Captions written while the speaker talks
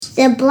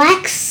The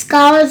Black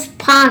Scholars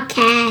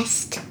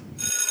Podcast.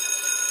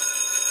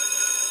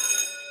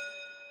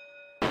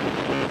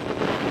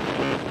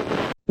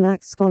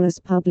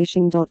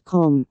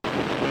 BlackScholarsPublishing.com.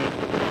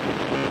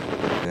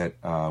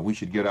 That we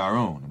should get our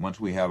own. Once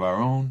we have our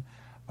own,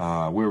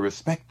 we're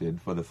respected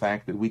for the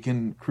fact that we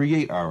can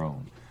create our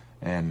own.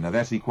 And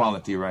that's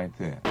equality right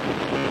there.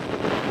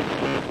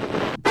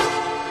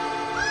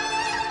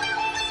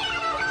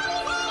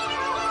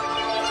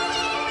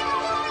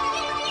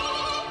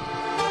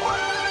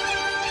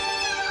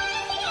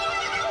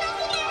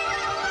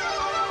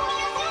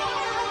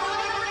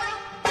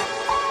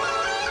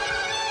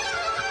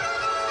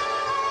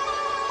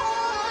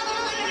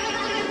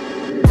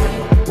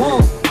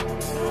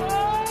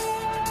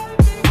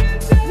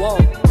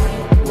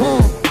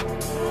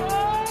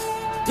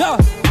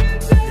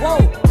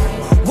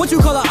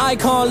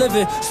 Icon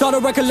living, start a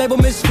record label,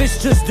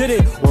 Misfits just did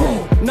it.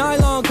 Whoa.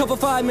 Nylon cover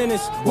 5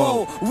 minutes.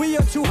 Whoa, we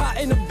up too hot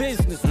in the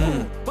business.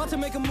 About to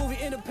make a movie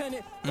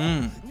independent.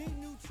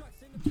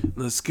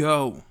 Let's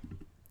go.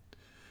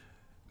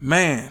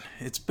 Man,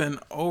 it's been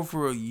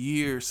over a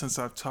year since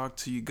I've talked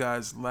to you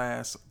guys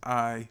last.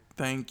 I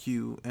thank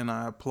you and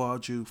I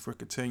applaud you for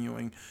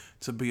continuing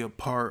to be a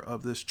part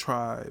of this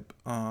tribe.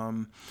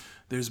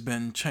 There's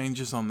been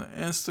changes on the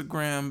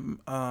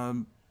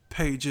Instagram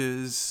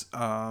pages.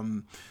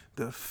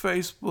 The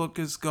Facebook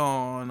is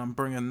gone. I'm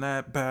bringing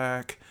that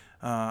back.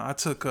 I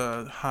took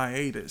a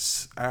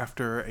hiatus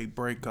after a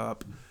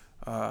breakup,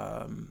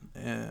 and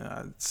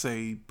I'd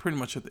say pretty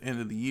much at the end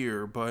of the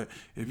year. But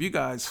if you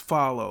guys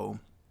follow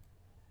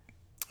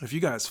the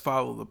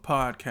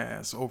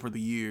podcast over the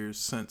years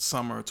since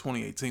summer of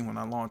 2018 when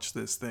I launched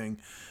this thing,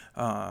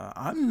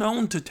 I'm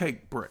known to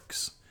take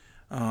breaks,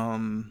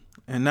 and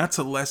that's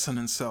a lesson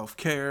in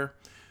self-care.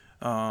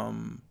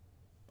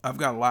 I've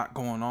got a lot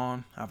going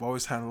on. I've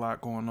always had a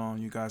lot going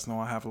on. You guys know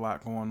I have a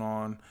lot going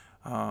on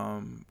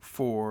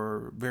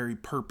for very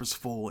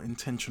purposeful,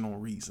 intentional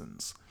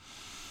reasons.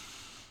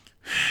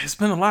 It's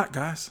been a lot,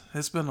 guys.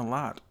 It's been a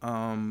lot.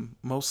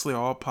 Mostly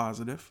all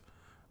positive.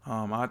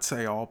 I'd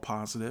say all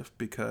positive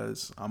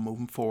because I'm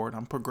moving forward.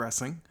 I'm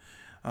progressing.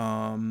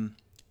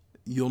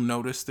 You'll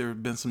notice there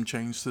have been some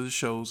changes to the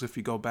shows. If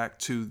you go back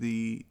to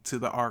the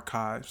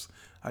archives,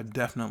 I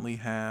definitely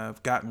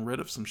have gotten rid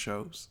of some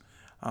shows.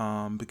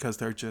 Because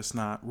they're just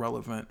not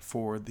relevant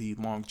for the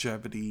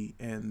longevity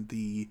and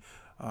the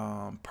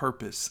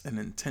purpose and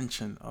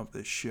intention of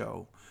this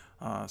show.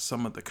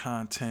 Some of the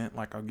content,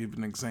 like I'll give you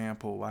an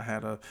example. I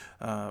had a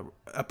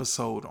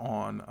episode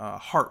on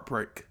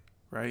heartbreak,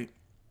 right?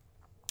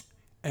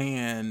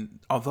 And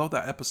although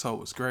that episode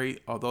was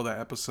great, although that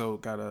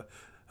episode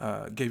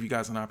gave you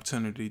guys an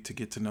opportunity to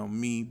get to know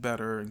me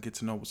better and get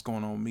to know what's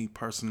going on with me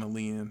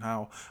personally and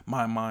how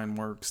my mind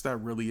works, that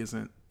really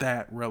isn't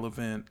that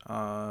relevant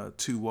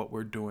to what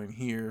we're doing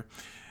here.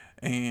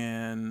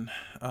 And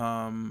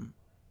I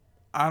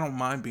don't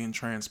mind being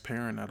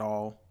transparent at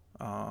all.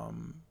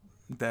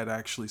 That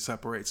actually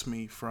separates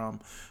me from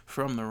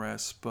the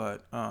rest,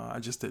 but I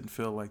just didn't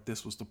feel like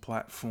this was the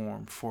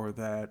platform for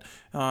that.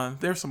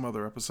 There's some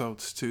other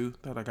episodes too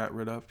that I got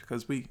rid of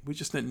because we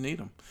just didn't need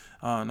them,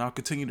 and I'll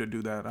continue to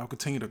do that. I'll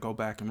continue to go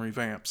back and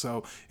revamp.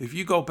 So if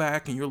you go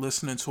back and you're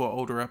listening to an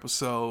older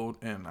episode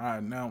and I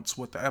announce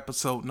what the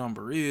episode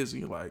number is,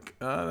 and you're like,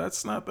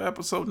 that's not the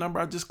episode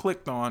number I just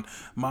clicked on,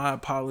 my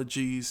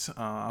apologies.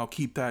 I'll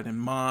keep that in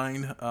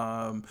mind,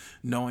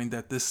 knowing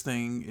that this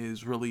thing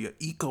is really an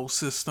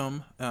ecosystem.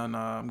 And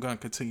I'm going to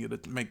continue to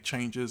make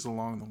changes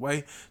along the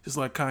way. Just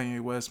like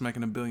Kanye West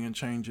making 1 billion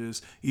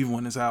changes. Even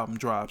when his album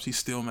drops, he's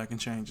still making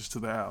changes to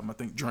the album. I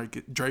think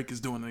Drake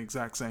is doing the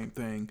exact same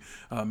thing,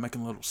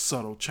 making little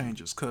subtle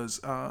changes. Because,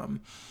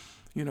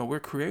 we're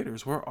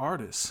creators. We're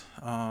artists.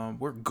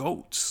 We're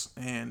goats.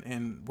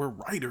 And we're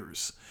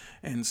writers.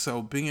 And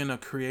so being a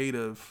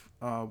creative,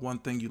 one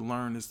thing you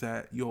learn is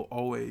that you'll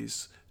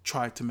always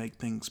try to make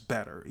things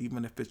better.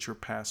 Even if it's your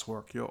past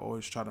work, you'll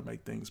always try to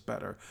make things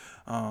better.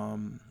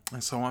 And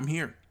so I'm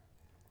here.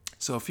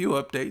 So a few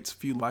updates, a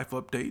few life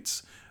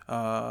updates.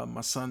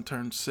 My son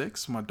turned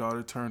 6, my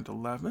daughter turned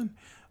 11,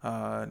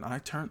 and I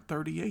turned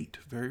 38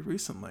 very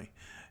recently.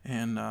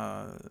 And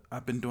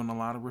I've been doing a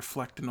lot of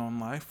reflecting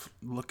on life,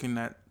 looking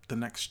at the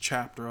next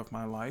chapter of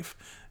my life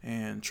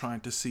and trying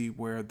to see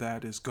where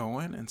that is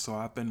going. And so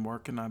I've been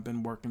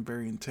working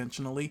very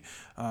intentionally.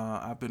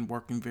 I've been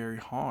working very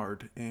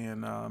hard.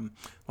 And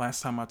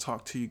last time I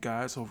talked to you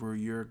guys over a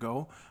year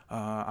ago,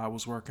 I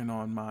was working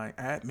on my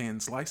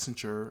admin's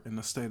licensure in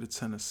the state of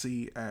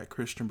Tennessee at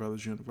Christian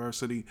Brothers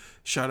University.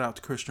 Shout out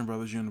to Christian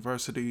Brothers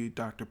University,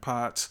 Dr.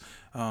 Potts,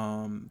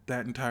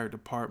 that entire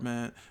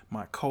department,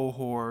 my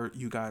cohort.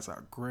 You guys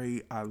are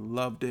great. I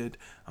loved it.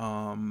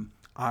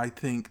 I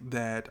think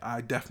that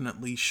I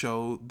definitely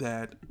showed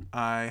that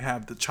I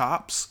have the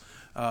chops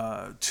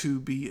to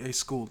be a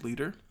school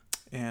leader.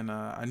 And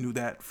I knew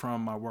that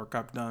from my work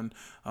I've done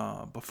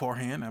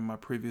beforehand at my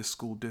previous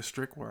school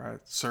district, where I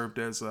served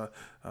as a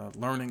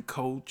learning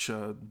coach,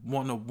 a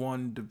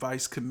one-on-one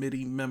device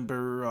committee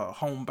member, a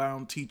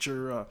homebound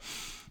teacher.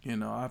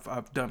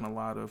 I've done a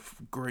lot of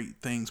great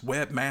things.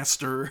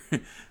 Webmaster.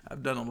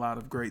 I've done a lot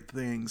of great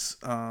things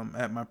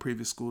at my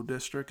previous school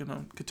district, and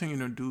I'm continuing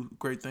to do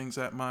great things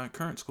at my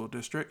current school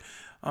district.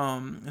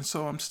 And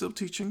so I'm still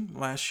teaching.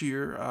 Last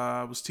year,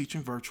 I was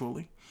teaching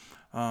virtually.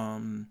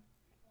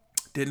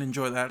 Didn't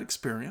enjoy that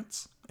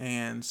experience.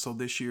 And so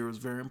this year was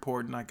very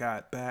important. I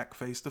got back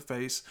face to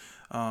face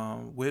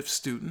with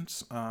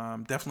students.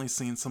 Definitely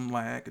seen some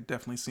lag,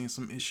 definitely seen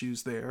some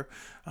issues there.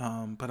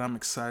 But I'm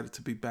excited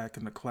to be back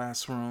in the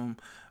classroom.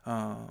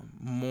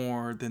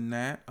 More than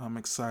that, I'm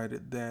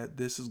excited that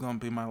this is going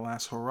to be my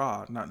last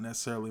hurrah, not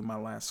necessarily my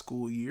last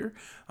school year,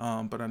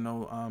 but I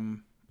know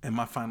I'm in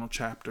my final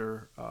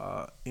chapter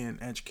in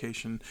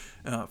education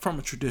from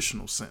a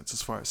traditional sense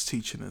as far as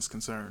teaching is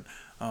concerned.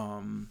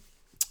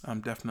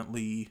 I'm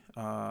definitely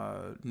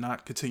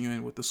not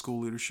continuing with the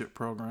school leadership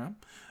program.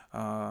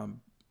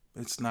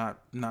 It's not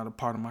a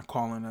part of my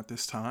calling at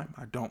this time.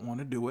 I don't want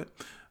to do it.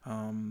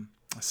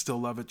 I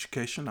still love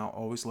education. I'll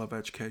always love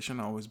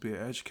education. I'll always be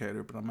an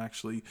educator, but I'm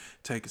actually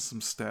taking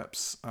some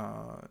steps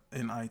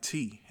in IT,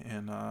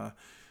 and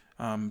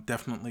I'm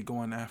definitely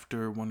going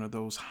after one of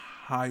those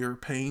higher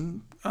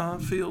paying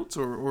fields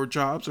or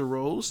jobs or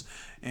roles.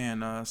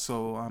 And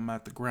so I'm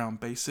at the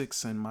ground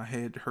basics, and my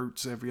head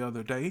hurts every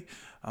other day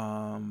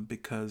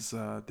because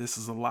this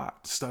is a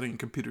lot. Studying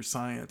computer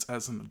science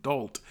as an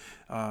adult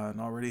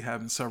and already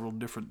having several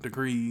different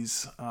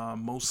degrees,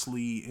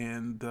 mostly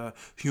in the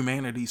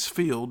humanities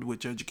field,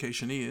 which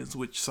education is,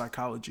 which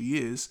psychology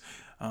is.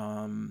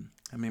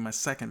 My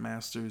second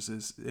master's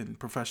is in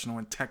professional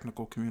and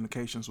technical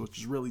communications, which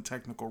is really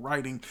technical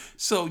writing.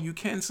 So you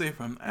can say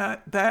from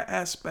that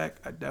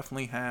aspect, I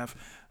definitely have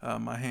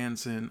my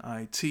hands in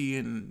IT,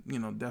 and,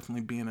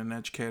 definitely being an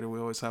educator, we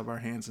always have our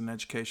hands in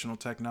educational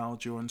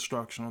technology or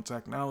instructional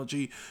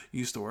technology.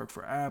 Used to work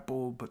for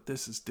Apple, but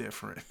this is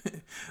different.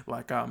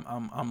 Like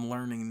I'm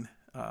learning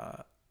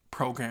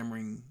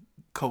programming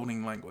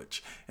coding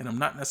language, and I'm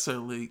not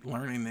necessarily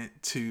learning it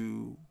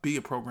to be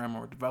a programmer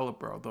or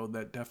developer, although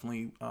that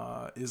definitely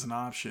is an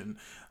option.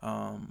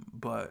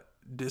 But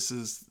this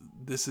is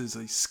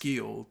a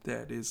skill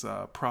that is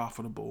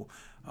profitable.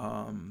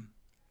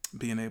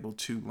 Being able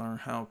to learn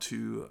how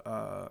to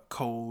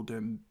code,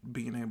 and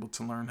being able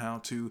to learn how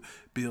to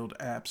build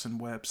apps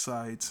and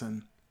websites,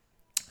 and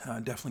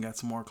definitely got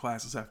some more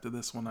classes after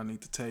this one I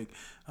need to take,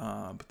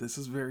 but this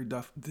is very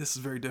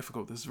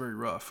difficult. This is very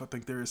rough. I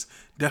think there's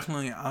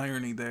definitely an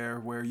irony there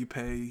where you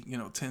pay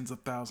tens of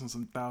thousands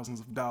and thousands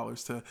of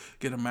dollars to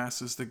get a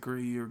master's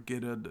degree or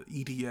get an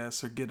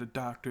EDS or get a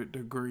doctorate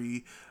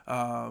degree,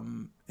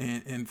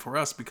 and for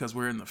us, because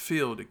we're in the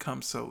field, it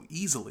comes so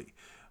easily.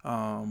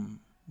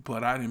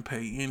 But I didn't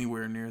pay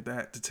anywhere near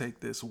that to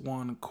take this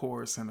one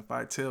course, and if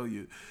I tell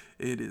you,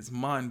 it is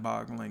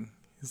mind-boggling.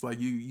 It's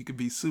like you could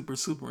be super,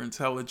 super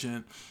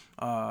intelligent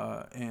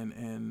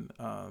and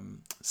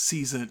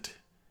seasoned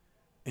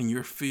in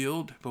your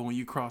field, but when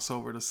you cross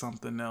over to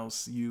something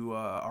else, you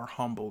are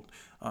humbled,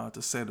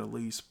 to say the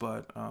least.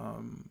 But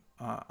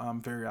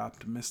I'm very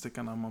optimistic,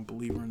 and I'm a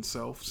believer in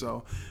self.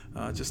 So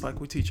just like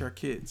we teach our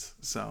kids.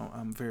 So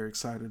I'm very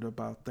excited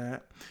about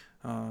that.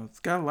 It's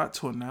got a lot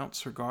to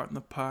announce regarding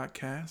the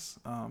podcast.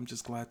 I'm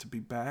just glad to be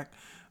back.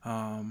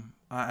 I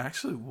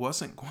actually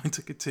wasn't going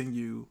to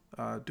continue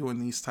doing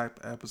these type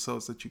of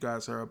episodes that you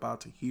guys are about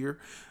to hear,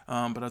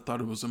 but I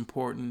thought it was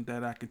important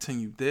that I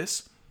continue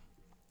this.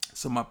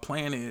 So my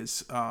plan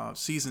is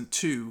season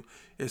 2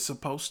 is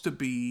supposed to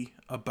be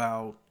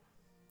about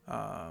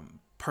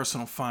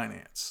personal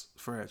finance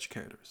for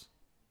educators.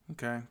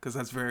 Okay, because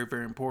that's very,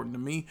 very important to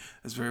me.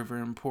 It's very,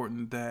 very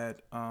important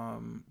that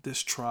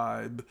this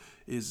tribe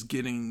is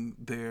getting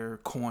their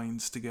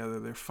coins together,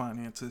 their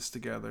finances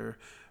together.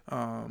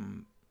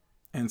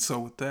 And so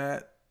with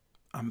that,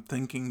 I'm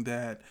thinking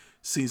that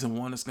season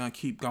 1 is going to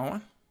keep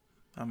going.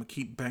 I'm going to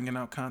keep banging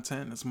out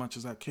content as much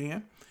as I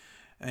can.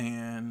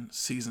 And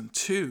season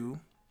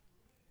 2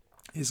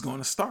 is going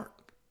to start.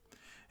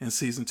 And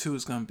season 2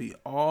 is going to be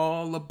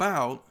all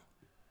about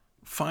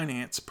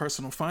finance,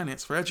 personal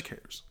finance for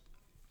educators.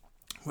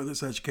 Whether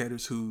it's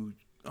educators who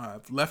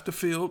have left the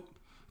field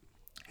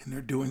and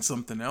they're doing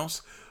something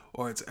else,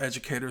 or it's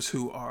educators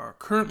who are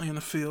currently in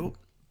the field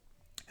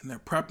and they're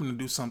prepping to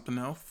do something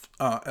else,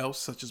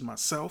 such as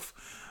myself.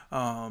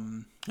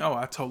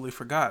 I totally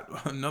forgot.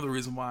 Another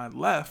reason why I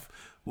left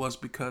was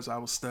because I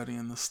was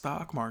studying the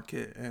stock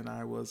market, and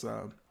I was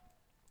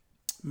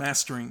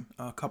mastering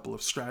a couple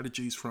of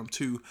strategies from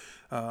 2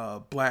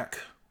 black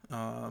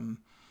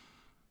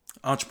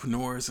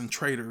entrepreneurs and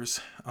traders,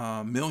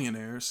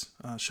 millionaires.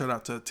 Shout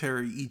out to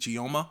Terry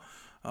Igioma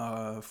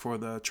for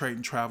the trade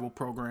and travel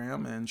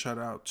program, and shout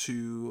out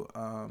to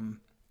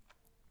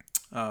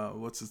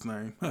what's his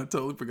name? I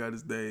totally forgot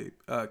his name.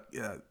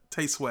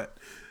 Tay Sweat.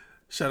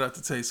 Shout out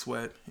to Tay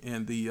Sweat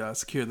and the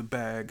Secure the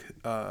Bag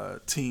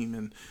team.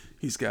 And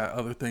he's got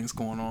other things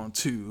going on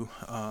too,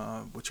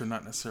 which are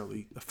not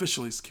necessarily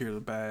officially secure the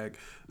bag,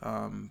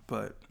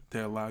 but they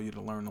allow you to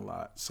learn a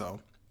lot.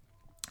 So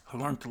I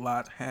learned a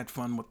lot, had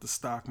fun with the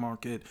stock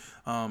market.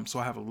 So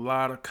I have a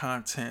lot of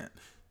content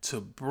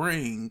to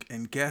bring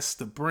and guests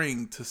to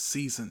bring to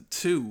season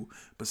 2,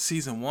 but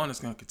season 1 is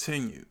going to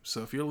continue.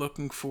 So if you're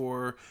looking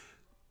for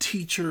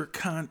teacher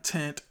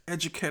content,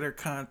 educator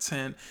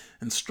content,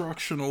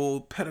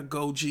 instructional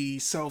pedagogy,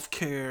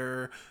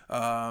 self-care,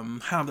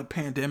 how the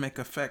pandemic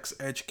affects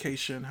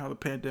education, how the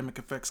pandemic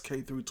affects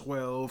K through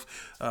 12,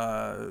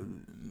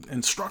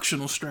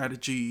 instructional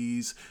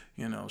strategies.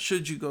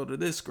 Should you go to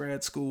this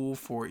grad school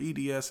for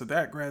EDS or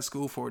that grad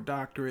school for a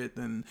doctorate?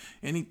 Then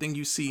anything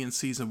you see in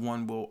season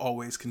 1 will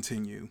always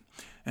continue.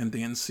 And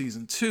then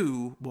season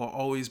 2 will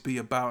always be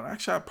about,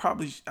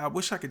 actually, I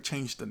wish I could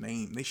change the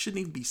name. They shouldn't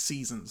even be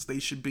seasons. They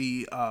should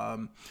be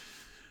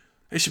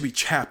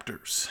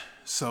chapters.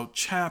 So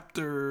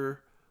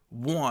chapter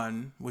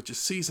 1, which is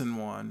season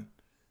 1,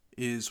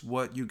 is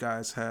what you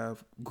guys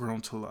have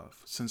grown to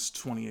love since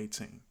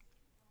 2018.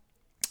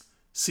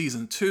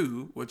 Season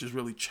 2, which is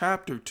really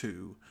chapter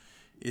 2,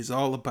 is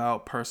all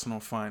about personal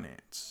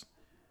finance.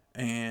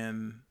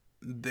 And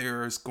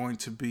there's going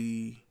to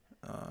be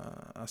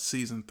a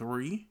season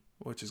 3,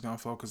 which is going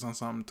to focus on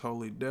something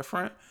totally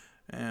different,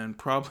 and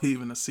probably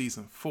even a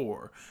season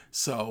 4.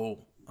 So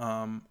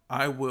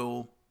I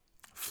will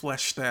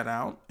flesh that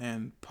out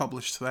and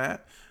publish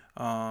that,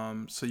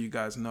 so you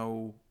guys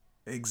know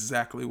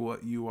exactly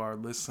what you are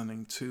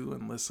listening to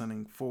and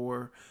listening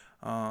for.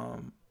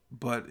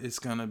 But it's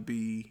going to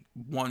be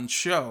one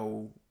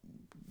show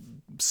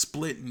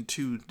split in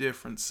 2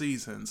 different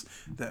seasons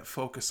that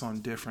focus on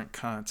different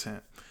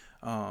content.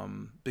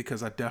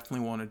 Because I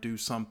definitely want to do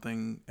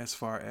something as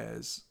far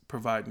as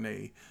providing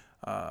a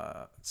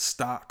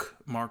stock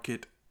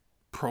market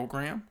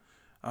program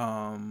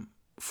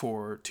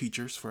for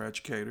teachers, for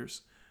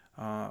educators.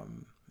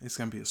 It's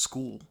going to be a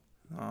school.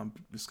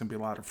 It's going to be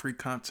a lot of free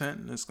content,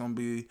 and it's going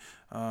to be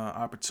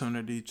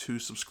opportunity to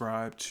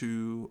subscribe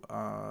to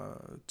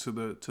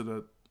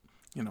the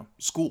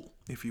school,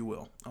 if you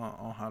will,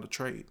 on how to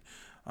trade.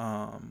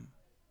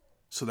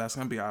 So that's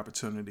going to be an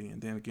opportunity.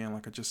 And then again,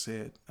 like I just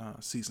said,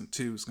 season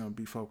 2 is going to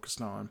be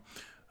focused on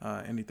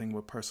anything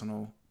with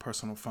personal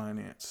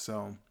finance.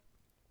 So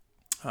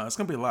it's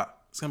going to be a lot.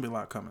 It's going to be a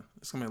lot coming.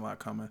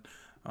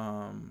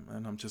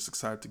 And I'm just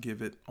excited to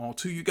give it all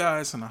to you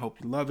guys, and I hope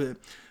you love it.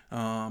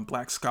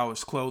 Black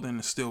Scholars Clothing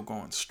is still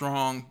going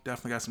strong.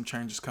 Definitely got some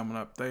changes coming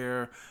up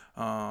there.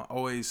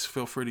 Always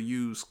feel free to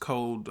use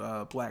code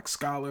Black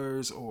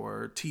Scholars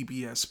or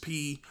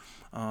TBSP.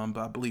 But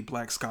I believe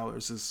Black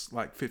Scholars is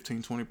like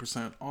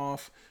 15-20%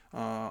 off.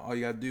 All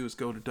you got to do is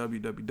go to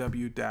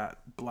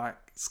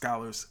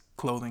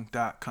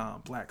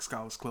www.blackscholarsclothing.com.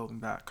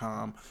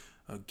 Blackscholarsclothing.com.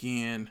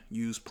 Again,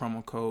 use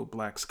promo code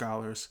Black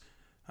Scholars.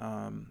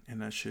 And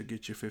that should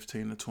get you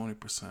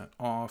 15-20%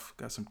 off.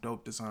 Got some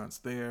dope designs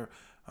there.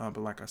 But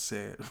like I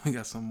said, we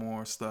got some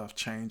more stuff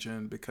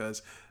changing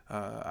because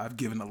I've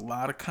given a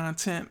lot of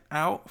content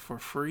out for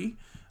free.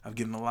 I've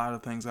given a lot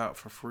of things out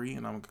for free,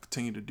 and I'm gonna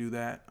continue to do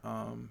that.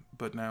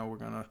 But now we're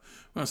gonna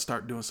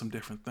start doing some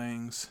different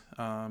things.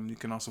 You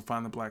can also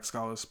find the Black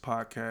Scholars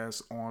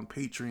Podcast on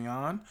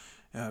Patreon.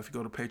 If you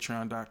go to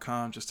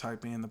patreon.com, just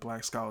type in the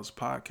Black Scholars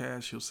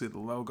Podcast, you'll see the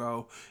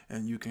logo,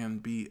 and you can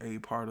be a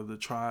part of the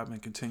tribe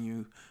and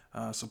continue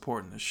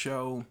supporting the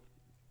show.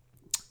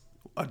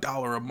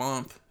 $1 a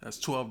month, that's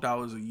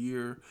 $12 a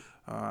year.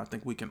 I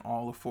think we can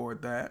all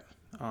afford that.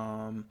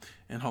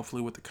 And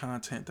hopefully with the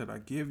content that I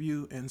give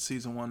you in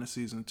season 1 and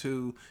season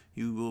 2,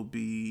 you will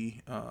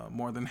be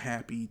more than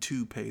happy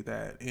to pay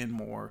that and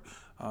more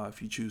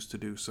if you choose to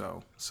do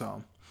so.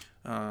 So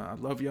I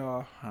love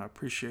y'all. I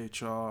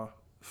appreciate y'all.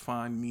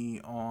 Find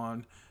me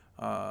on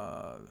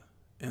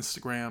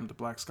Instagram, the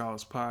Black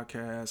Scholars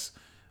Podcast.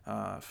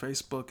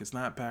 Facebook is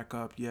not back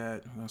up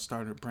yet. I'm going to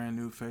start a brand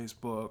new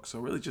Facebook. So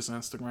really just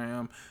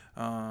Instagram.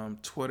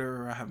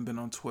 Twitter, I haven't been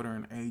on Twitter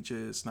in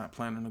ages. Not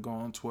planning to go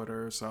on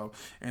Twitter. So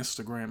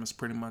Instagram is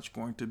pretty much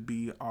going to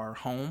be our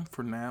home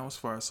for now as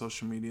far as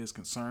social media is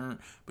concerned.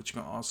 But you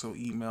can also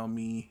email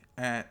me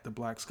at the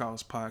Black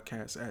Scholars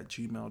Podcast at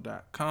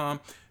gmail.com.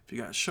 If you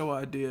got show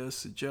ideas,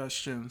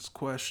 suggestions,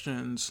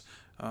 questions,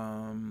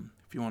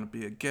 if you want to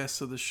be a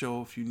guest of the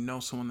show, if you know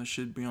someone that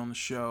should be on the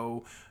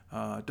show,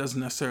 it doesn't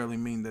necessarily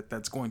mean that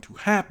that's going to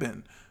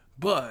happen,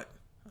 but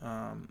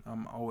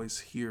I'm always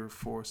here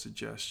for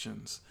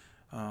suggestions.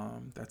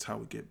 That's how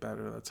we get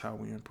better. That's how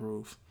we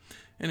improve.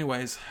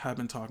 Anyways, I've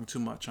been talking too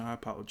much. I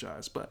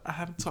apologize, but I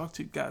haven't talked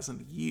to you guys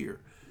in a year.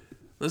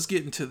 Let's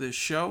get into this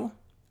show.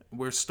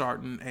 We're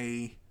starting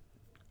a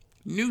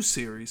new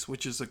series,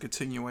 which is a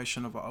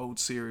continuation of an old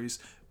series.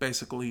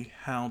 Basically,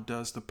 how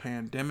does the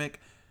pandemic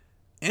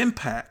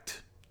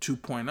impact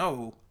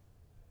 2.0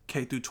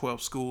 K through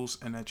 12 schools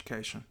and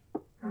education?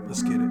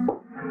 Let's get it.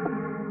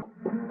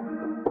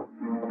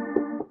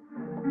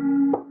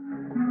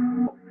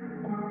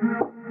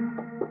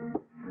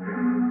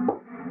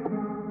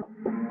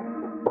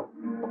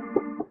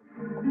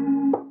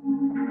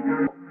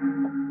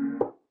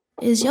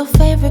 Is your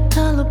favorite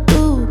color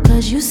blue?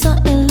 Cause you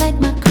something like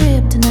my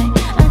crib tonight.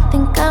 I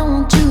think I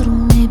want you to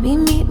maybe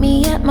meet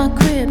me at my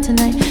crib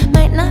tonight.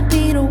 Might not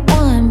be the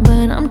one,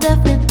 but I'm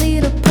definitely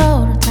the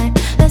prototype.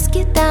 Let's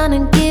get down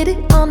and get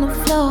it on the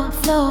floor,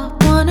 floor.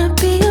 Wanna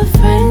be a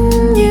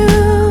friend you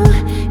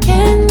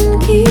can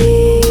keep.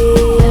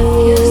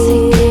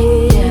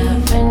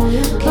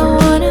 I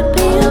wanna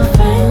be a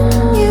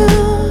friend you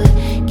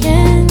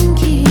can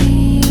keep.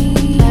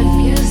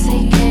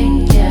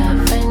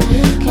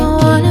 I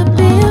wanna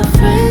be a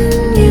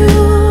friend you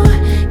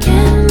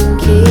can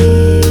keep.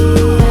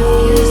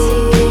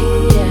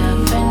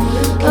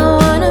 I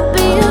wanna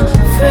be a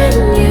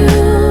friend you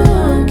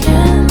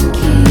can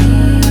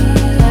keep.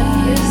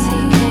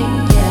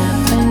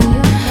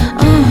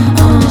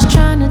 I'm just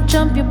trying to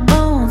jump your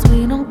bones.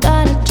 We don't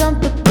gotta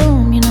jump the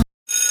broom, you know.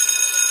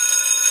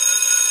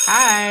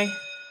 Hi.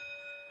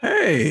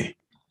 Hey,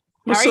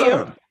 what's How are you?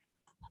 up?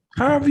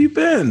 How have you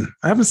been?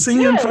 I haven't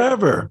seen you in Good.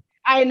 forever.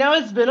 I know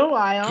it's been a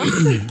while,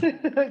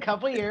 a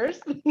couple years.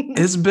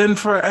 It's been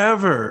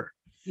forever.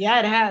 Yeah,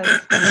 it has.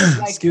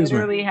 Like Excuse me.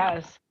 literally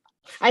has.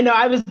 I know.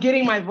 I was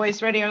getting my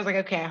voice ready. I was like,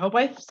 okay, I hope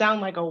I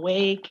sound like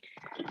awake.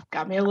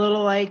 Got me a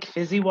little like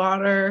fizzy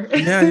water.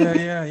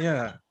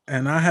 Yeah.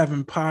 And I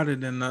haven't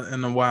potted in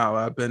a while.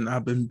 I've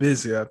been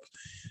busy. I've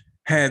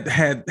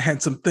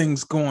had some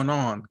things going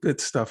on,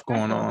 good stuff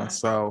going on.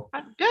 So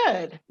I'm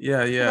good.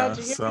 yeah. Glad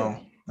to hear So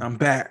that. I'm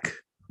back.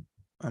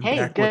 I'm Hey,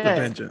 back with a good.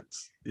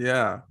 vengeance.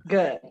 Yeah.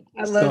 Good.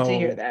 I love to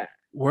hear So that.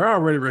 we're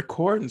already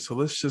recording, so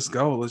let's just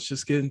go. Let's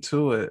just get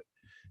into it.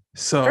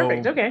 So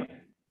Perfect. Okay.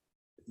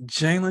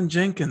 Jailyn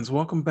Jenkins,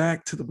 welcome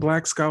back to the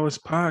Black Scholars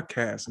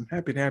Podcast. I'm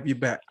happy to have you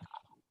back.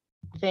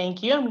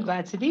 Thank you. I'm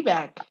glad to be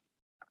back.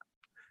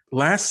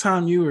 Last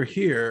time you were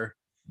here,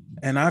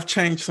 and I've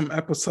changed some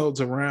episodes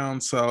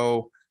around,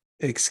 so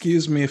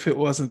excuse me if it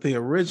wasn't the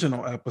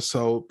original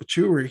episode, but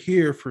you were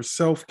here for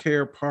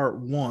Self-Care Part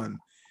 1.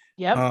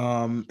 Yep.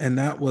 And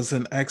that was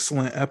an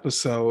excellent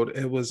episode.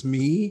 It was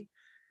me,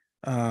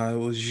 it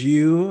was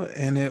you,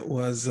 and it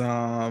was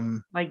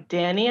Like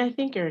Danny, I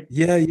think, or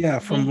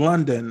from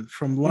London.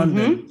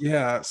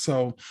 Yeah.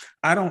 So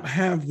I don't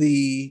have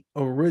the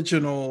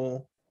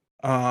original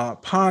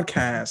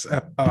podcast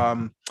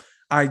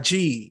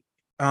IG.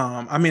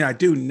 I mean, I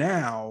do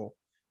now.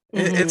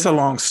 It's a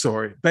long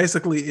story.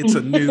 Basically, it's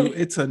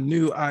a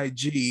new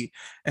IG,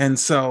 and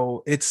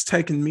so it's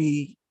taken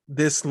me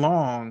this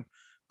long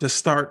to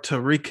start to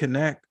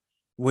reconnect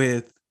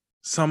with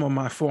some of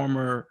my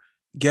former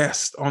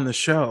guests on the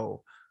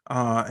show,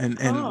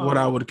 and what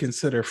I would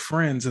consider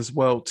friends as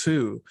well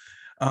too.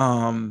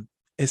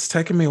 It's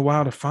taken me a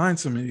while to find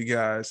some of you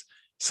guys.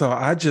 So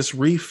I just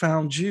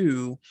refound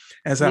you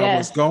as I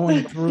was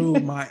going through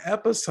my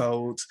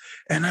episodes,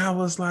 and I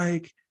was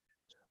like,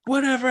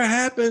 whatever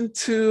happened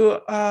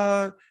to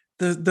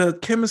the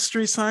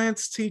chemistry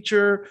science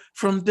teacher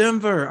from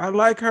Denver? I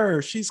like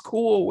her. She's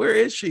cool. Where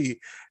is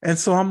she? And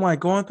so I'm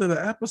like going through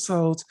the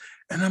episodes,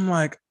 and I'm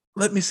like,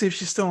 let me see if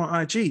she's still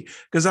on IG.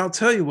 Because I'll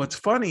tell you what's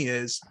funny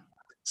is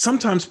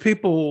sometimes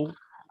people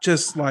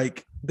just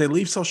like they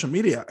leave social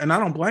media, and I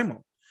don't blame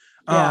them.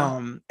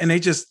 And they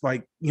just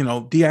like,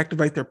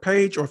 deactivate their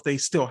page, or if they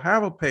still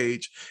have a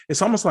page,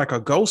 it's almost like a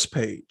ghost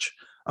page.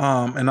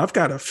 And I've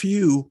got a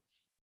few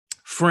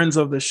friends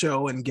of the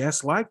show and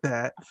guests like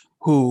that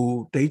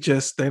who they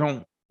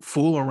don't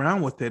fool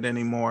around with it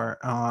anymore.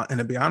 And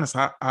to be honest,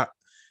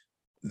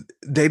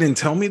 they didn't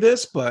tell me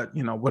this, but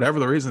whatever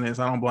the reason is,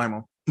 I don't blame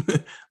them.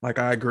 Like,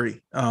 I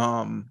agree.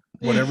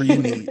 Whatever you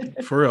need,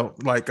 for real.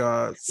 Like,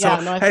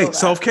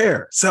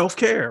 self-care,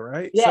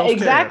 right? Yeah, Self-care.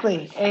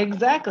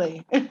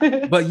 exactly.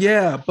 But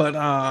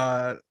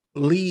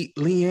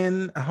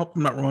Leanne, I hope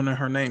I'm not ruining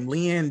her name.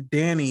 Leanne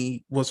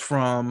Danny was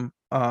from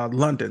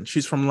London.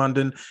 She's from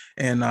London,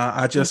 and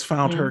I just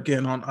found her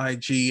again on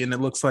IG, and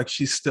it looks like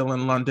she's still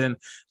in London.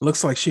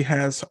 Looks like she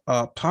has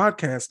a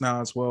podcast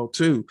now as well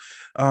too.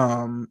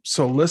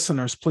 So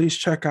listeners, please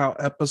check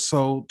out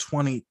episode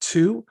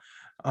 22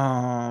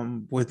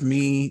 with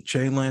me,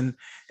 Jailyn,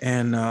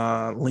 and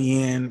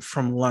Leanne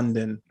from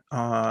London.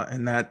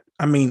 And that,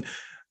 I mean,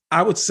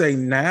 I would say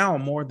now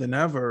more than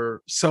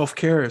ever,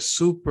 self-care is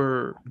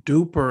super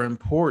duper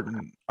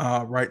important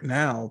right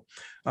now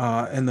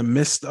in the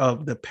midst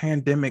of the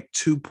pandemic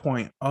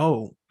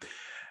 2.0.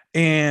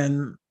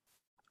 And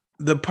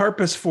the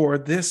purpose for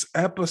this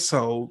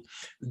episode,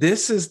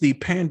 this is the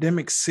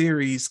pandemic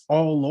series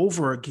all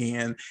over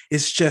again.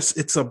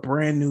 It's a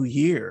brand new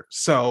year.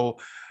 So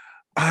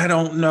I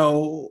don't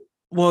know.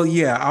 Well,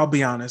 yeah, I'll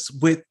be honest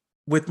with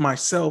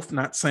myself,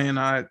 not saying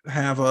I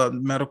have a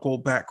medical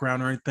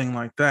background or anything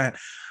like that.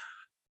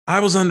 I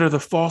was under the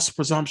false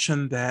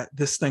presumption that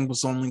this thing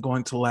was only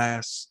going to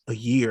last a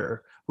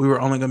year. We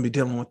were only going to be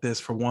dealing with this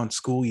for one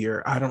school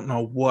year. I don't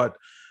know what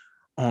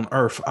on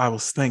earth I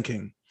was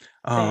thinking.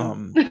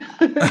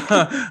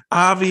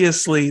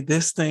 Obviously,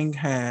 this thing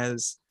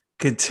has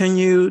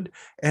continued,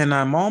 and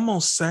I'm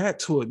almost sad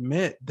to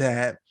admit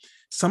that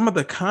some of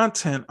the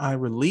content I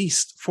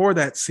released for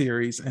that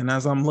series, and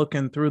as I'm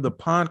looking through the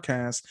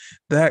podcast,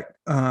 that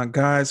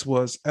guys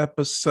was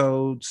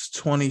episodes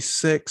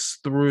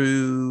 26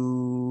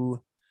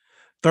 through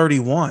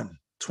 31.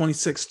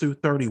 26 through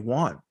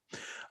 31.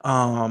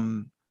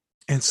 And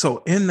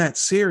so in that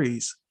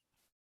series,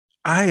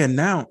 I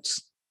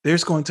announced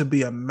there's going to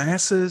be a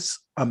massive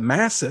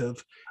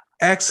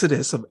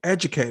exodus of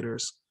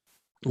educators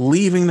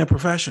leaving the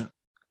profession.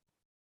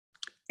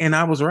 And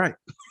I was right.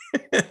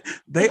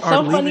 They It's are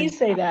so leaving. funny you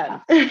say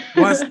that.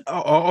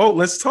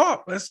 Let's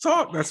talk. That's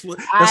what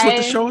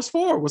the show is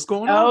for. What's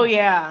going on? Oh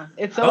yeah.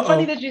 It's so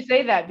funny that you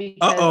say that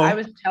because I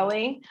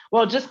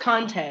was just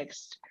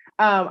context.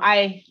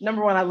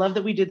 Number one, I love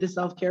that we did the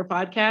self-care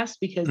podcast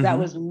because that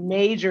was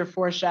major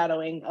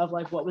foreshadowing of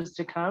like what was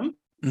to come.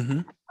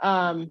 And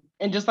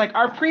just like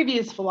our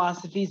previous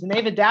philosophies, and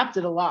they've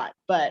adapted a lot,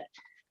 but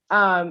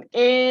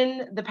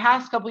in the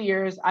past couple of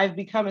years, I've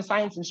become a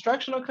science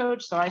instructional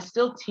coach. So I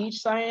still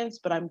teach science,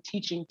 but I'm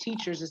teaching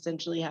teachers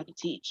essentially how to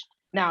teach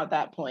now at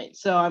that point.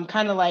 So I'm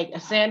kind of like a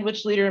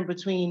sandwich leader in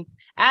between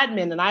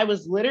admin. And I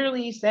was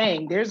literally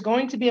saying there's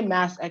going to be a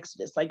mass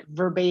exodus, like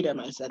verbatim.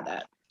 I said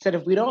that. Said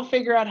if we don't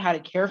figure out how to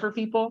care for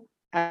people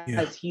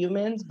as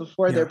humans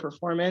before their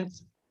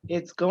performance,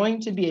 it's going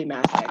to be a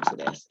mass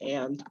exodus.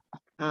 And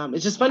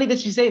it's just funny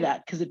that you say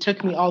that because it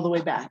took me all the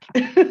way back.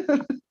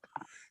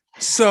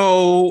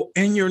 So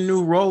in your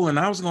new role, and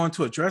I was going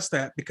to address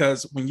that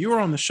because when you were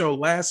on the show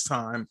last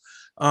time,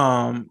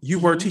 you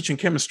were teaching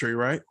chemistry,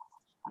 right?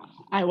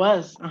 I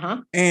was.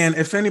 And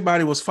if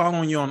anybody was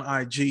following you on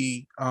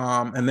IG,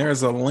 and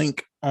there's a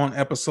link on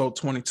episode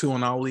 22,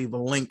 and I'll leave a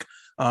link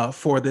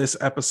for this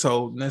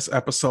episode. And this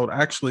episode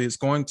actually is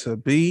going to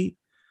be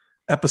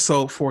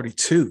episode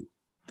 42.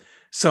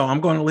 So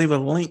I'm going to leave a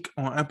link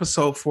on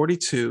episode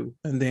 42.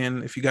 And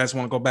then if you guys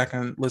want to go back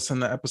and listen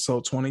to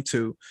episode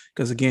 22,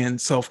 because again,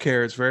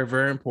 self-care is very,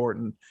 very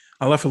important.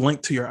 I left a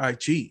link to your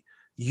IG.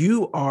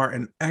 You are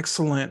an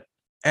excellent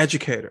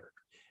educator.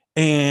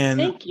 And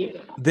thank you.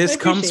 This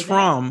comes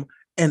from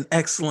an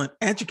excellent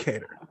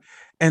educator.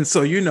 And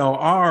so,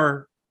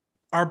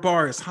 our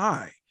bar is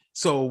high.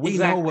 So we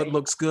know what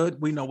looks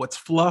good. We know what's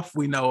fluff.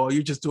 We know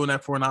you're just doing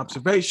that for an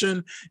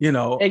observation.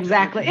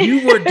 Exactly.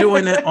 You were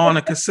doing it on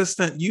a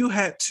consistent. You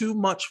had too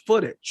much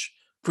footage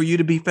for you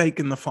to be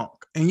faking the funk,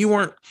 and you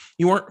weren't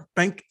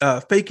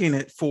faking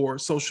it for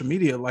social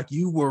media. Like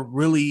you were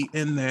really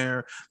in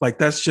there. Like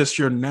that's just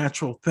your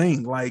natural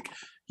thing. Like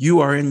you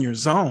are in your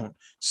zone.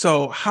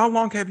 So how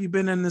long have you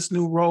been in this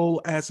new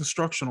role as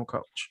instructional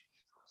coach?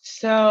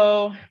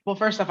 So, well,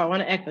 first off, I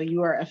want to echo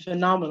you are a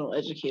phenomenal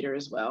educator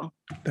as well.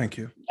 Thank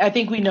you. I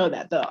think we know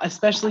that though,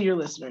 especially your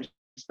listeners.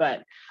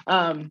 But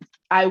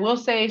I will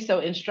say, so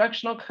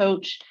instructional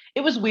coach,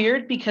 it was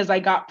weird because I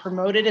got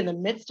promoted in the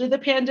midst of the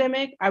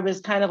pandemic. I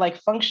was kind of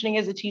like functioning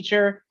as a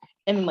teacher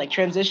and then like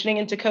transitioning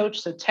into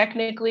coach. So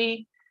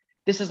technically,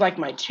 this is like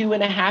my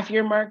 2.5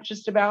 year mark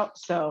just about.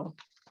 So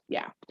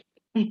yeah.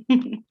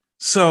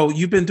 So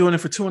you've been doing it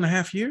for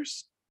 2.5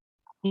 years?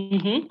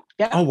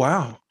 Yeah. Oh,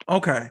 wow.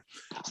 Okay.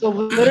 So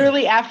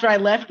literally after I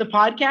left the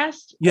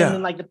podcast, and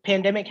then like the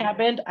pandemic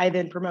happened, I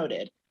then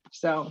promoted.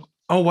 So.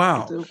 Oh,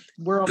 wow.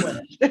 We're on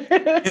with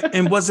it.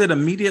 And was it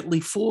immediately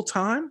full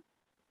time?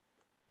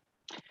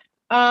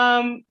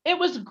 It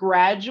was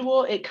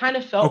gradual. It kind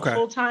of felt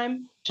full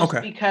time just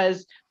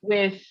because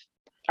with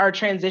our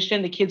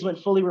transition, the kids went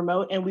fully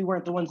remote and we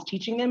weren't the ones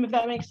teaching them, if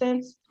that makes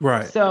sense.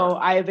 Right. So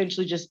I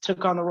eventually just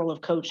took on the role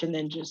of coach and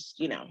then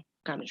just,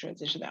 kind of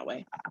transitioned that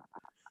way.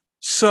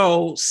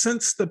 So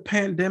since the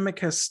pandemic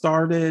has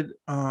started,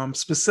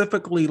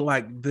 specifically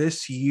like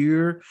this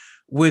year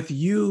with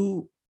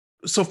you,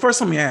 so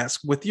first let me ask,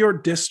 with your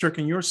district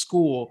and your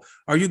school,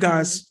 are you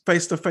guys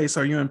face-to-face?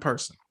 Are you in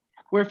person?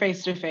 We're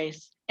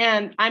face-to-face.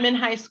 And I'm in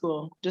high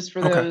school, just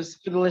for for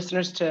the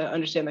listeners to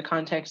understand the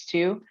context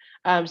too.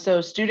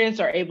 So students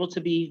are able to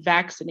be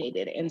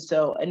vaccinated. And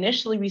so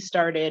initially we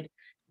started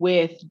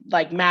with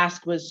like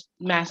masks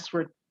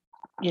were,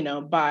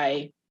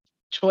 by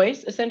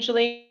choice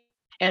essentially.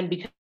 And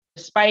because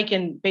the spike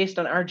and based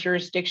on our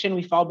jurisdiction,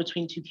 we fall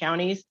between two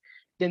counties,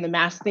 then the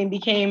mask thing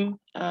became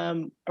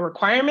a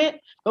requirement,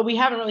 but we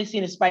haven't really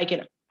seen a spike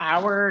in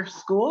our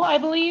school, I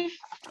believe.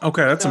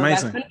 Okay, that's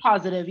amazing. That's been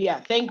positive. Yeah,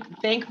 thank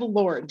the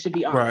Lord, to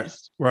be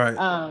honest.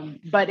 Right.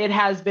 But it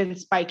has been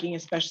spiking,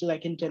 especially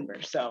like in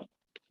Denver. So,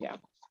 yeah.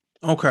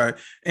 Okay,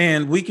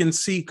 and we can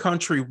see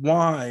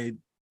countrywide.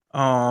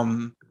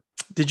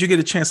 Did you get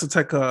a chance to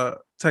take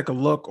a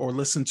look or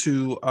listen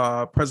to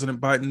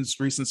President Biden's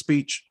recent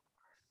speech?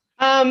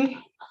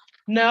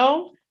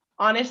 No,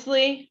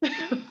 honestly,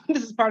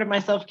 this is part of my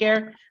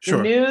self-care. Sure.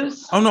 The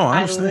news. Oh no,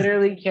 I understand. I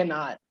literally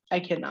cannot.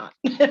 I cannot.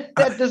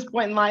 At this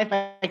point in life,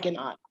 I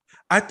cannot.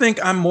 I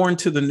think I'm more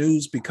into the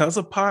news because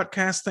of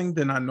podcasting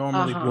than I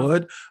normally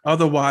would.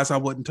 Otherwise, I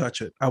wouldn't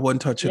touch it. I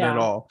wouldn't touch it at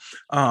all.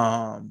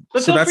 But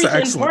so that's an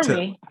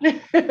excellent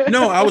tip.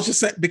 No, I was just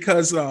saying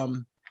because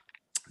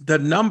the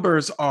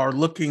numbers are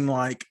looking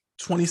like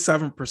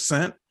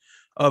 27%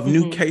 of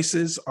new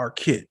cases are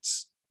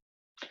kids.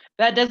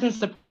 That doesn't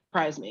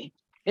surprise me.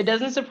 It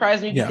doesn't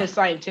surprise me because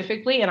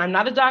scientifically, and I'm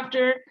not a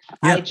doctor,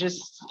 Yeah.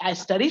 I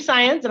study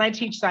science and I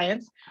teach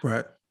science.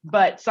 Right.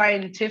 But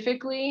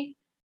scientifically,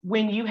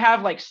 when you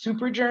have like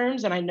super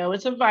germs, and I know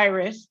it's a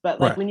virus, but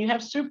like when you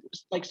have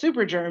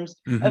super germs,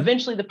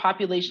 eventually the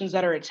populations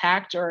that are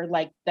attacked or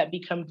like that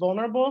become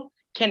vulnerable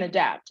can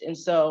adapt. And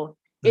so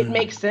it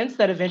makes sense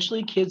that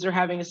eventually kids are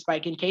having a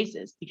spike in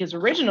cases, because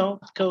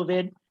original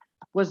COVID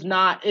was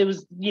not, it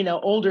was,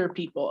 older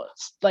people,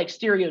 like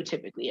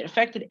stereotypically, it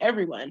affected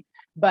everyone,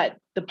 but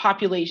the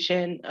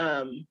population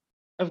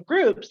of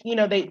groups,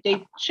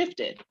 they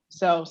shifted.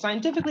 So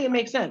scientifically it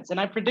makes sense. And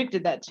I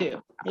predicted that too.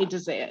 Hate to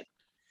say it.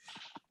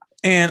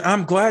 And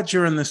I'm glad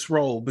you're in this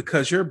role,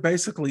 because you're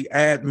basically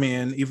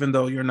admin, even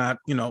though you're not,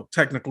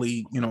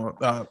 technically,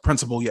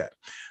 principal yet.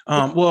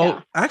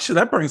 Actually,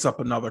 that brings up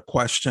another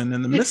question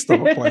in the midst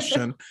of a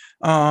question.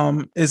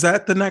 Is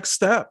that the next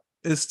step,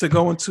 is to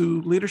go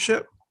into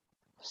leadership?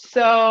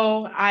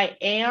 So I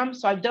am.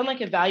 So I've done like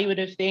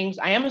evaluative things.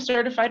 I am a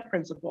certified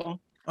principal.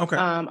 Okay.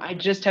 I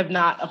just have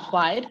not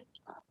applied.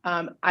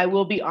 I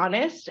will be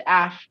honest,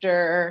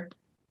 after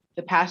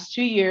the past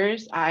 2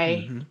 years,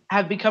 I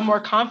have become more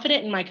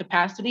confident in my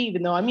capacity,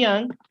 even though I'm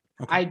young.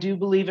 Okay. I do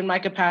believe in my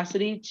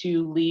capacity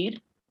to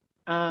lead,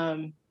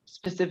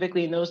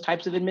 specifically in those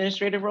types of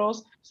administrative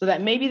roles. So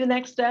that may be the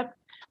next step.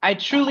 I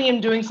truly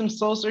am doing some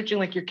soul searching,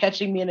 like you're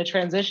catching me in a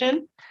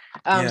transition.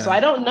 So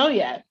I don't know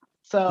yet.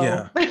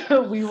 So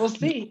we will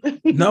see.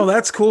 No,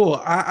 that's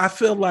cool. I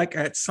feel like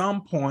at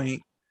some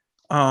point,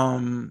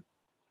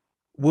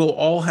 we'll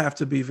all have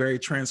to be very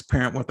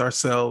transparent with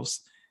ourselves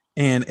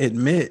and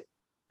admit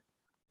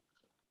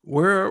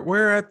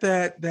we're at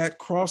that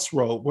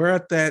crossroad. We're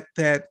at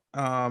that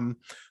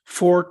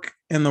fork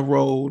in the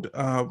road.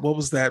 What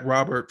was that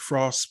Robert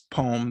Frost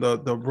poem?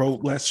 The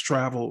road less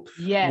traveled.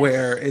 Yes.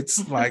 Where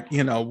it's like,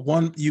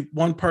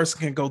 one person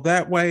can go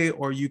that way,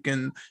 or you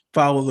can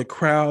follow the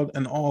crowd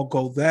and all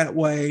go that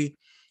way.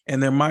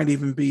 And there might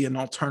even be an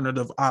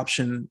alternative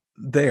option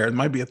there. It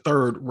might be a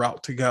third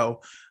route to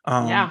go.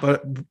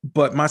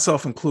 But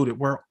myself included,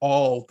 we're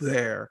all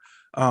there.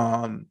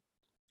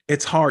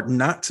 It's hard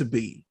not to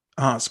be.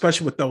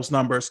 Especially with those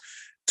numbers.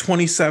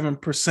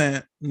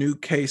 27% new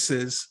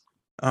cases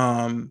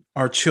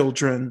are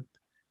children.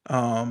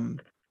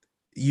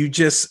 You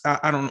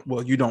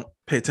don't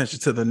pay attention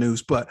to the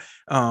news, but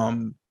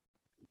I'm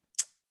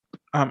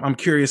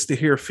curious to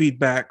hear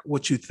feedback,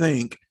 what you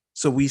think.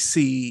 So we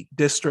see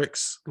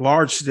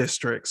large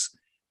districts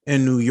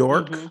in New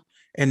York,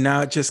 and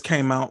now it just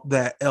came out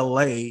that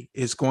LA's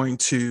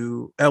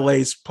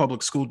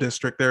public school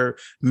district, their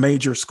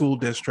major school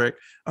district,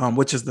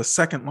 which is the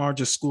second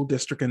largest school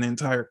district in the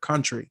entire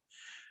country,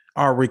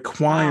 are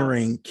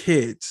requiring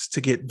kids to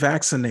get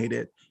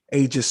vaccinated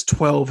ages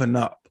 12 and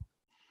up.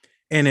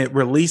 And it's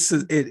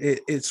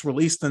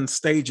released in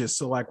stages.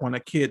 So like when a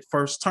kid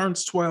first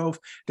turns 12,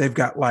 they've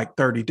got like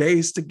 30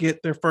 days to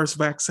get their first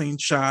vaccine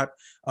shot.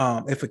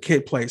 If a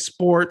kid plays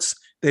sports,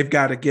 they've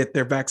got to get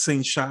their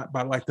vaccine shot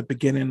by like the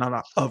beginning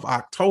of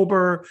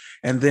October.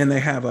 And then they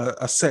have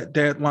a set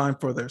deadline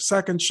for their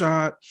second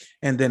shot.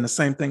 And then the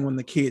same thing when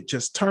the kid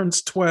just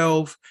turns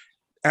 12.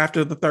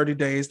 After the 30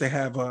 days, they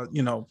have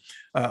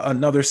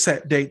another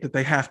set date that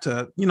they have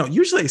to,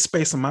 usually they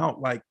space them out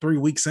like 3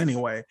 weeks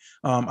anyway.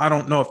 I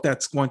don't know if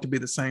that's going to be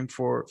the same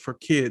for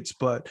kids,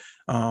 but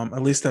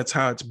at least that's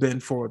how it's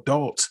been for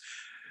adults.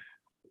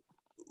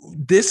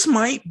 This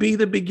might be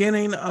the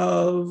beginning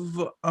of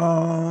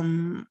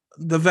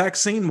the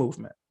vaccine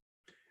movement,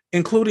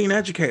 including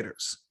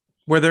educators,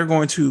 where they're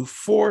going to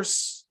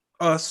force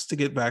us to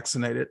get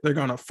vaccinated. They're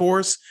going to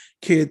force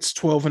kids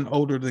 12 and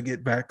older to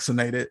get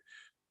vaccinated.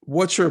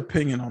 What's your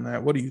opinion on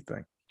that? What do you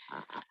think?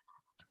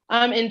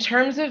 In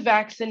terms of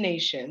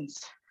vaccinations,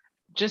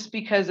 just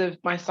because of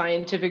my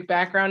scientific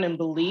background and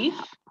belief,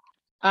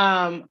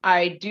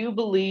 I do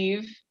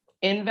believe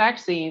in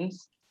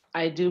vaccines.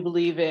 I do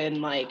believe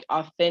in like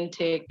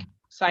authentic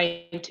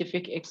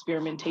scientific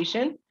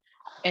experimentation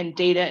and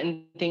data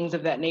and things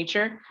of that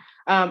nature.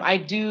 I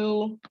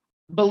do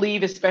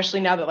believe, especially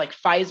now that like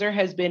Pfizer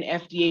has been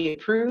FDA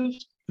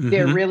approved,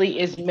 there really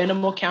is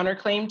minimal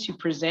counterclaim to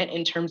present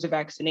in terms of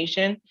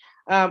vaccination.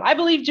 I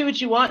believe do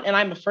what you want, and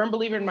I'm a firm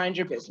believer in mind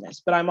your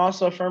business, but I'm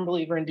also a firm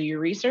believer in do your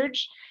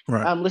research,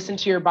 listen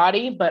to your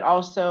body, but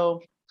also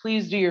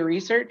please do your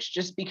research,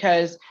 just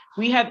because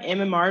we have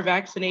MMR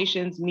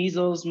vaccinations,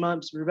 measles,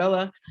 mumps,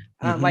 rubella,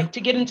 like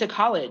to get into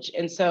college.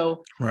 And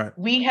so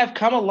we have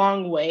come a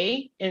long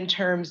way in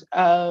terms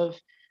of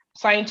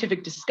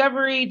scientific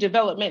discovery,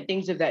 development,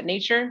 things of that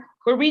nature,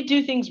 where we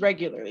do things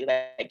regularly,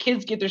 like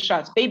kids get their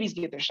shots, babies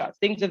get their shots,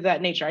 things of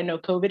that nature. I know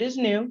COVID is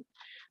new,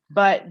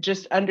 but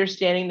just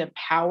understanding the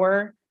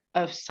power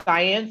of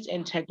science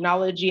and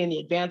technology and the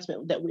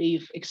advancement that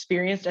we've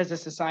experienced as a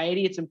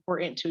society, it's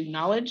important to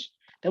acknowledge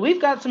that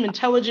we've got some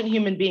intelligent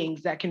human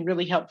beings that can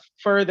really help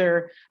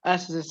further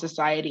us as a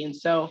society. And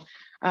so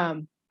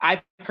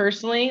I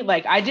personally,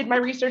 I did my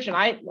research and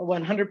I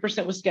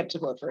 100% was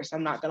skeptical at first.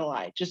 I'm not going to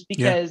lie, just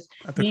because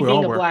me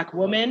being a Black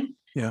woman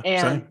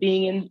and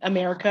being in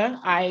America,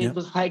 I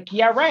was like,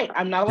 yeah, right.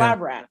 I'm not a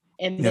lab rat.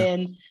 And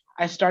then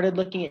I started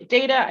looking at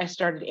data. I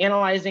started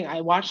analyzing.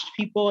 I watched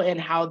people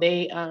and how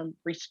they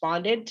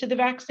responded to the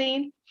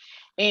vaccine.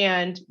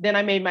 And then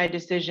I made my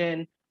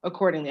decision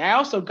accordingly. I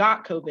also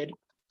got COVID,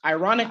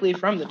 ironically,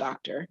 from the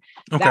doctor.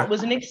 Okay. That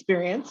was an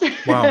experience.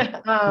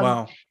 Wow.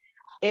 Wow.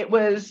 It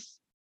was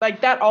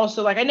like that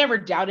also, like I never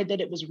doubted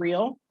that it was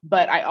real,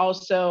 but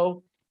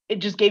it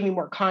just gave me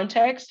more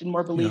context and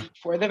more belief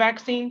for the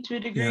vaccine to a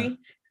degree.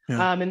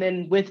 And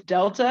then with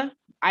Delta,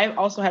 I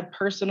also had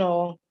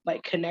personal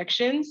like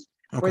connections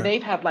where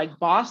they've had like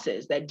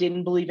bosses that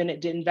didn't believe in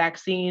it, didn't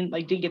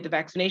get the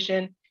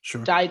vaccination,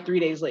 died 3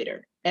 days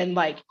later. And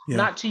like,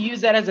 not to use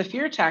that as a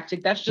fear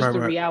tactic, that's just the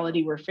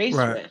reality we're faced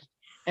with.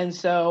 And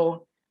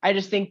so I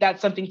just think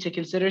that's something to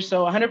consider.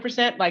 So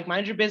 100% like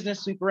mind your business,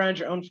 sweep around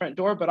your own front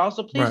door, but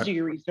also please do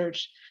your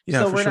research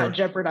so we're not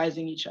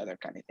jeopardizing each other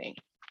kind of thing.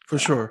 For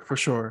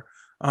sure.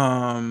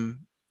 And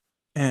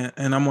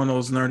I'm one of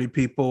those nerdy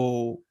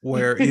people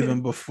where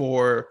even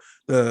before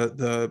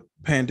the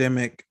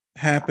pandemic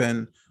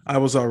happened, I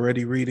was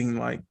already reading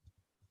like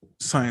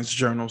science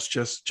journals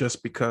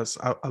just because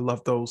I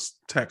love those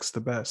texts the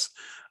best.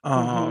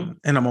 And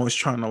I'm always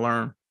trying to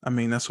learn. I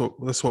mean, that's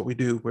what we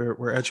do.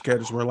 We're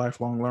educators, we're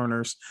lifelong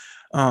learners.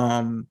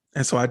 And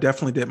so I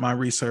definitely did my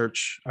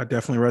research. I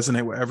definitely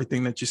resonate with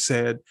everything that you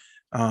said.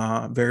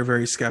 Very,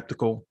 very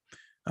skeptical.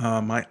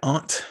 My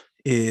aunt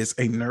is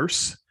a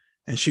nurse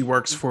and she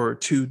works for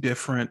 2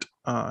 different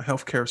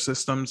healthcare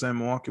systems in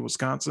Milwaukee,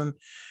 Wisconsin.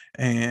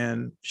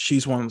 And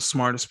she's one of the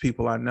smartest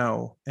people I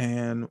know.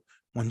 And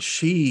when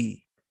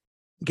she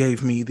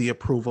gave me the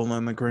approval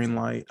and the green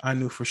light, I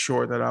knew for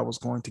sure that I was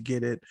going to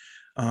get it.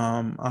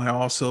 I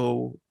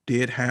also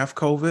did have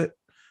COVID,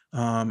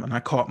 and I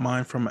caught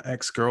mine from an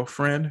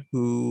ex-girlfriend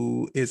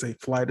who is a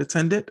flight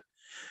attendant.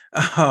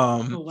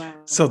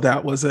 So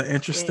that was an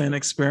interesting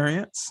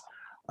experience.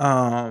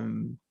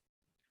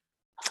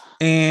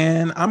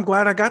 And I'm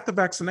glad I got the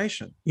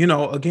vaccination.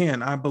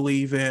 Again, I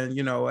believe in,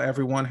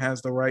 everyone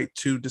has the right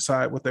to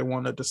decide what they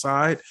want to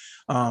decide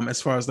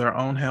as far as their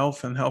own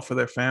health and health for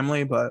their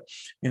family. But,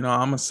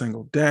 I'm a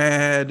single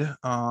dad.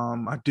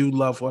 I do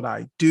love what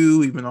I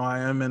do, even though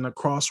I am in a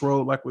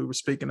crossroad like we were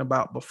speaking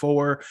about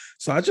before.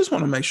 So I just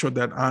want to make sure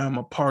that I am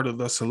a part of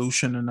the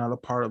solution and not a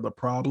part of the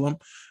problem.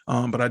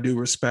 But I do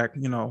respect,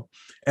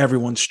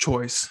 everyone's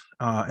choice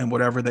and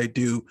whatever they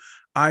do.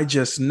 I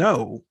just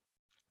know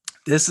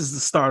this is the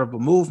start of a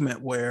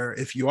movement where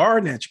if you are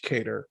an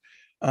educator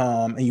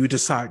and you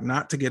decide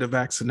not to get a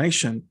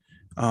vaccination,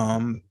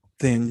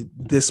 then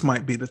this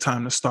might be the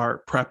time to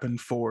start prepping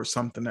for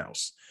something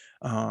else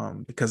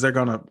because they're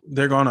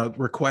gonna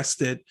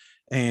request it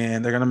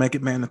and they're gonna make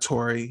it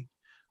mandatory.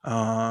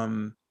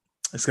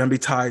 It's gonna be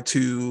tied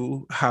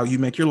to how you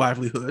make your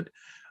livelihood.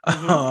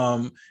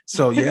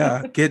 So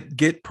yeah,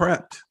 get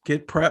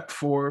prepped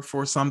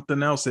for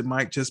something else. It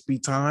might just be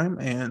time,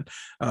 and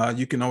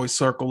you can always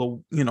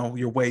circle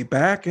your way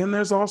back, and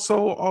there's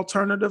also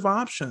alternative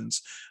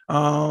options.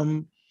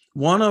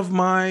 One of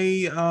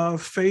my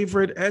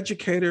favorite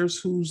educators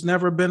who's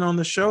never been on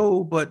the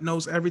show but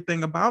knows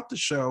everything about the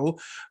show,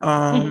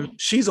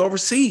 she's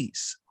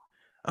overseas.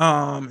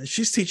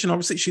 She's teaching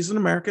overseas. She's an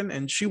American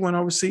and she went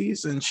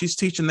overseas and she's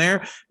teaching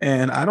there,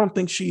 and I don't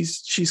think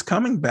she's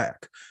coming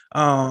back.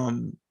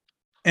 And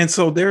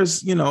so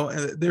there's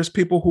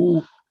people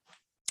who,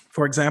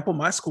 for example,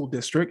 my school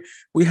district,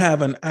 we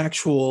have an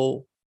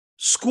actual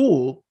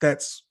school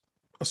that's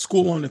a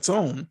school on its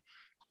own,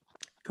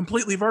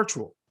 completely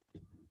virtual.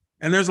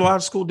 And there's a lot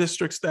of school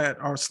districts that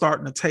are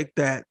starting to take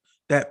that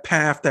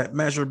path, that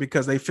measure,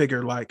 because they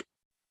figure like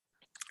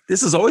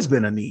this has always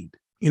been a need,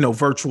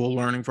 virtual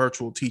learning,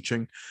 virtual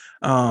teaching.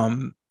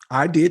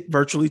 I did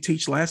virtually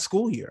teach last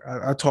school year.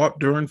 I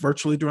taught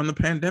virtually during the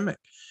pandemic.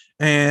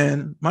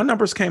 And my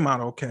numbers came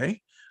out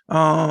okay,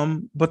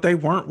 but they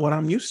weren't what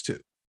I'm used to.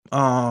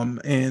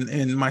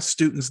 And my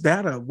students'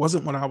 data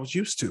wasn't what I was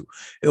used to.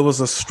 It was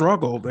a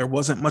struggle. There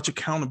wasn't much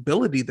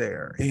accountability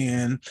there,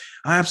 and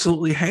I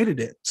absolutely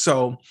hated it.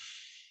 So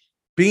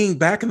being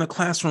back in the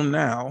classroom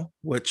now,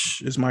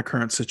 which is my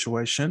current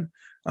situation,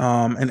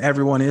 and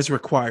everyone is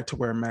required to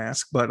wear a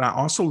mask, but I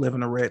also live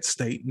in a red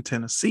state in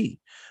Tennessee.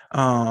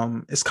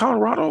 Is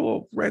Colorado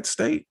a red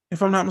state,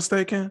 if I'm not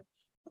mistaken?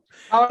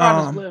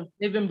 Colorado's blue.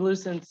 They've been blue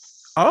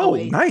since. Oh,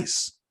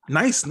 nice.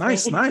 And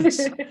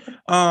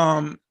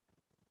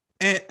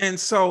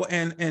so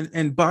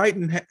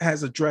Biden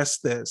has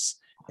addressed this,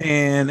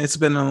 and it's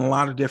been in a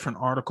lot of different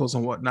articles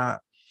and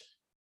whatnot.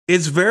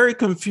 It's very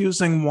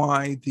confusing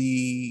why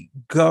the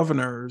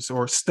governors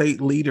or state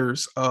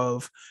leaders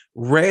of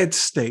red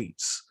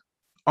states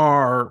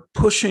are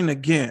pushing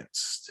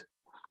against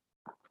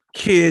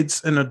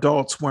kids and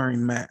adults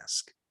wearing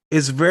masks.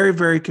 It's very,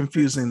 very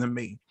confusing to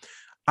me.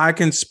 I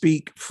can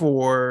speak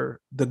for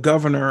the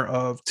governor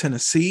of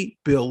Tennessee,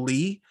 Bill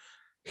Lee.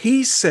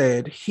 He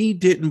said he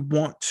didn't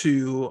want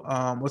to,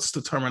 what's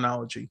the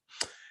terminology?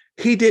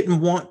 He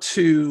didn't want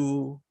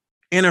to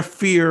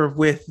interfere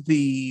with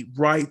the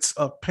rights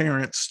of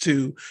parents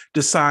to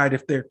decide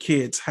if their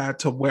kids had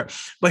to wear.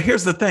 But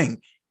here's the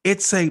thing.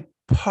 It's a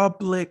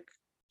public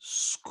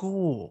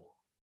school.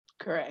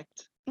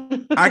 Correct.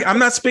 I'm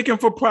not speaking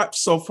for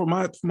so for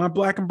my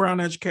Black and brown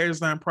educators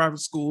that are in private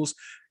schools,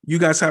 you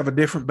guys have a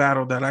different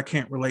battle that I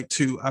can't relate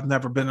to. I've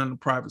never been in a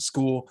private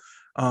school,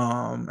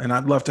 and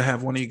I'd love to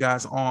have one of you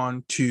guys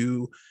on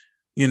to,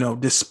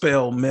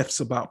 dispel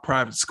myths about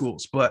private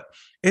schools. But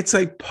it's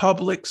a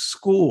public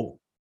school.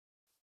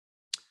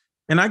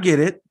 And I get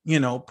it,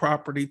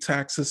 property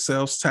taxes,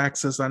 sales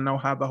taxes. I know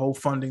how the whole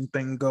funding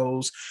thing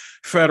goes.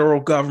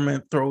 Federal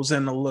government throws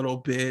in a little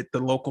bit. The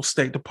local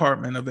state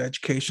department of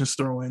education's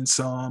throw in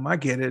some. I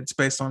get it. It's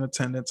based on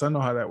attendance. I know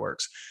how that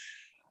works.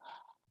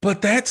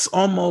 But that's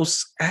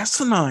almost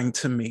asinine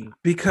to me,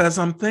 because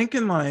I'm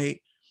thinking,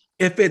 like,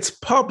 if it's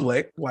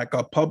public, like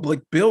a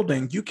public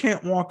building, you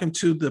can't walk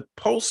into the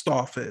post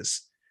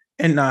office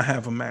and not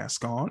have a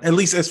mask on, at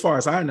least as far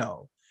as I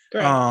know.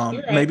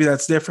 Right. Maybe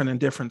that's different in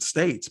different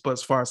states, but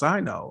as far as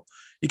I know,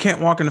 you can't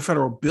walk into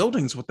federal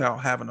buildings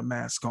without having a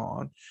mask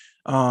on.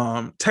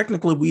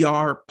 Technically, we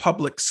are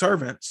public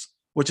servants,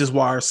 which is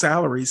why our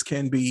salaries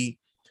can be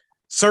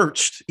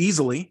searched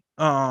easily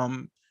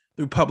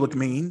through public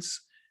means.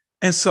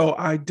 And so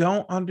I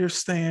don't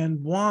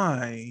understand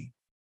why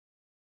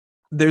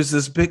there's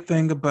this big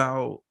thing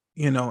about,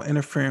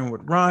 interfering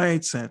with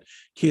rights and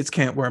kids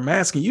can't wear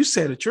masks. And you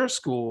said at your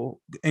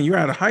school, and you're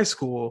out of high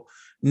school,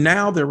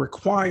 now they're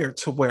required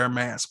to wear a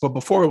mask, but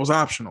before it was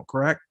optional,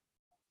 correct?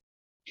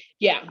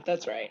 Yeah,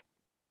 that's right.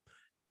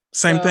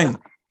 Same thing.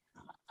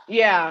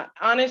 Yeah,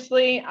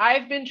 honestly,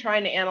 I've been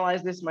trying to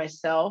analyze this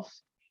myself,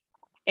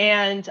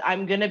 and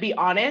I'm going to be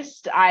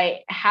honest, I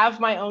have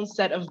my own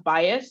set of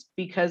bias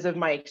because of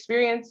my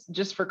experience.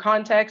 Just for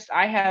context,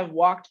 I have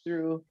walked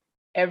through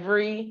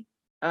every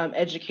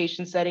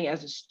education setting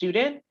as a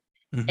student.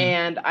 Mm-hmm.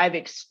 And I've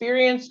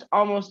experienced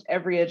almost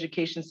every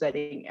education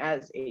setting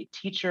as a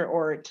teacher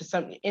or to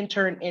some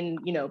intern in,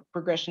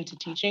 progression to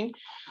teaching.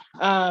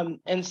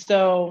 And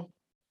so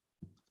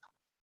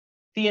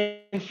the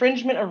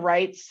infringement of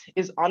rights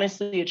is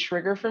honestly a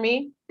trigger for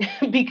me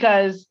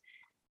because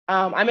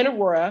I'm in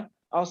Aurora,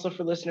 also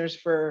for listeners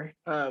for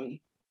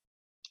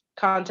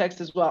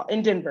context as well,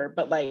 in Denver,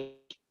 but like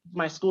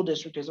my school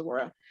district is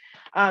Aurora.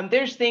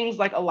 There's things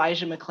like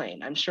Elijah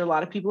McClain. I'm sure a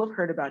lot of people have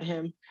heard about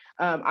him.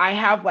 I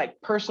have like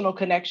personal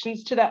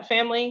connections to that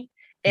family,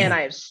 and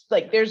I have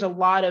there's a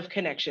lot of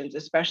connections,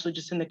 especially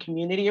just in the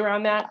community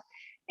around that.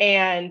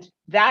 And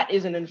that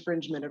is an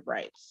infringement of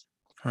rights.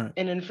 Right.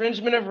 An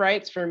infringement of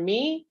rights for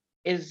me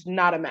is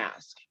not a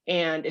mask.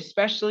 And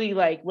especially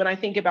like when I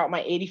think about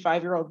my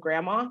 85-year-old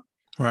grandma,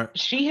 right,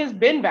 she has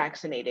been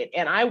vaccinated,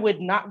 and I would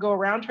not go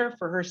around her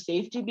for her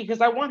safety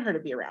because I want her to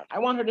be around. I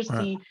want her to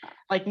see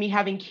like me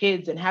having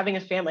kids and having a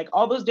family, like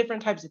all those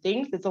different types of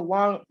things. It's a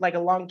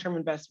long-term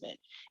investment.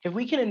 If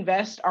we can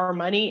invest our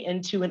money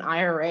into an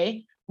IRA,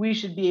 we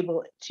should be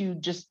able to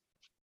just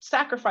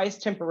sacrifice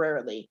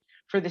temporarily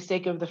for the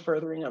sake of the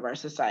furthering of our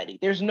society.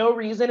 There's no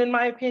reason, in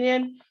my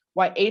opinion,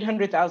 why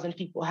 800,000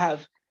 people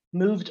have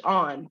moved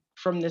on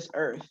from this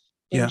earth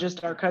in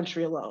just our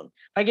country alone.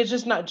 Like, it's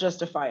just not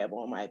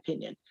justifiable, in my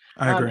opinion.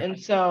 I agree. And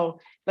so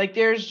like,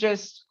 there's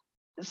just,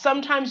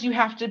 sometimes you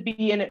have to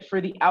be in it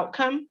for the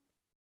outcome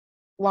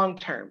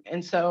long-term.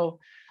 And so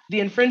the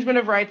infringement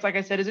of rights, like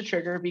I said, is a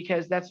trigger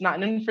because that's not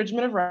an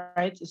infringement of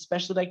rights,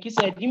 especially like you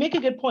said, you make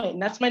a good point.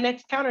 And that's my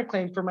next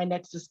counterclaim for my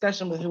next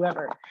discussion with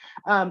whoever.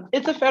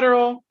 It's a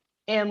federal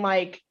and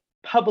like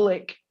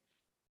public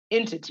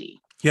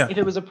entity. Yeah. If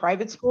it was a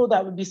private school,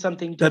 that would be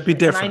something different. That'd be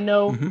different. And I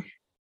know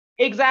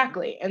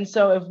exactly. And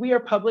so if we are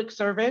public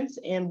servants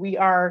and we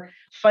are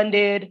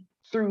funded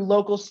through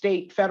local,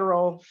 state,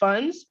 federal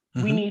funds,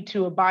 we need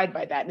to abide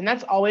by that. And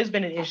that's always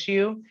been an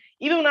issue.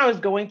 Even when I was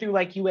going through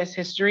like US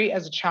history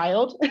as a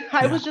child,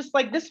 I was just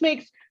like, this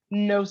makes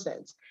no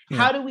sense.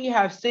 How do we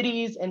have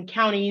cities and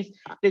counties,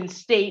 then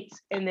states,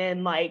 and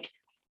then like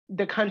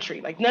the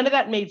country? Like none of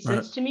that made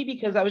sense to me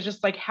because I was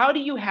just like, how do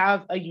you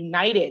have a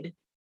United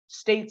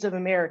States of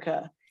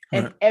America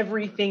and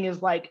everything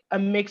is like a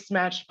mixed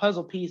matched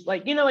puzzle piece?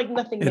 Like, like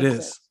nothing makes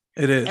sense.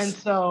 It is. And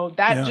so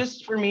that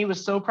just for me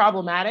was so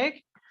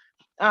problematic.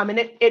 And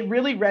it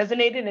really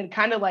resonated and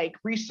kind of like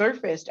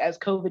resurfaced as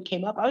COVID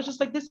came up. I was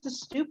just like, this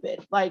is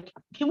stupid. Like,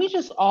 can we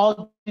just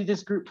all do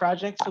this group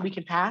project so we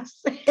can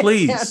pass?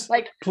 Please.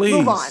 Please.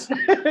 Move on.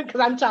 Because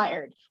I'm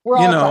tired. We're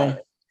all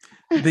tired.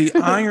 The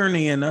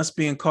irony in us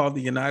being called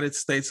the United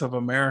States of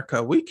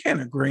America, we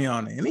can't agree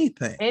on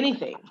anything.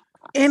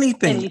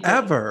 Anything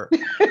ever.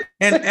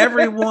 And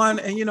everyone,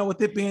 and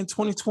with it being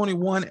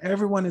 2021,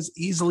 everyone is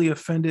easily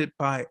offended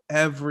by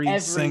every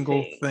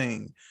single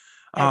thing.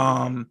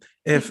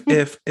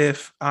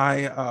 If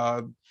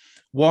I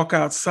walk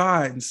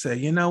outside and say,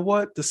 you know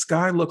what, the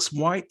sky looks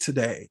white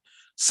today,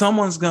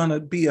 someone's gonna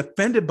be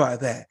offended by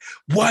that.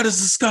 Why does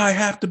the sky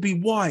have to be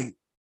white?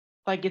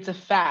 Like it's a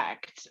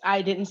fact.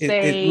 I didn't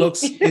say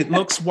it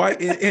looks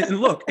white.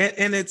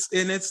 And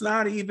it's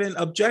not even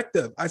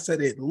objective. I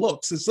said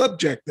it's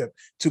subjective.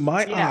 To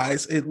my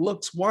eyes, it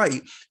looks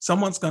white.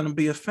 Someone's going to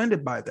be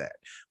offended by that.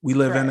 We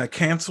live in a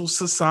cancel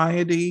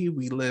society.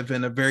 We live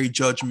in a very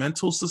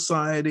judgmental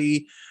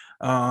society.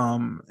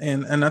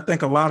 And I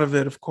think a lot of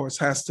it, of course,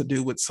 has to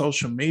do with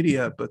social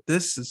media, but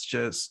this is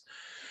just,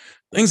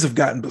 things have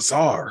gotten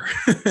bizarre.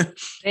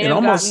 They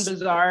have gotten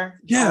bizarre.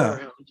 Yeah.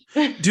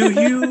 Do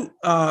you,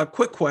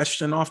 quick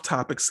question off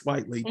topic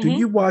slightly. Do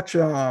you watch,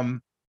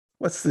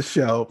 what's the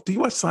show? Do you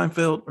watch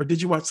Seinfeld, or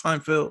did you watch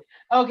Seinfeld?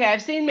 Okay,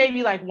 I've seen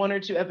maybe like 1 or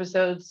 2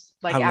 episodes,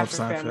 like I after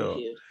love Family Seinfeld.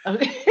 Feud.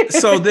 Okay.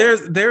 So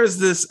there's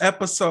this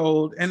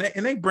episode, and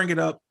they bring it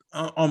up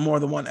on more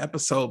than one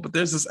episode, but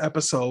there's this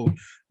episode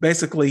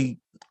basically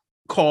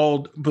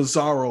called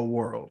Bizarro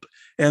World,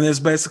 and there's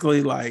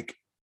basically like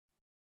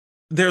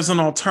there's an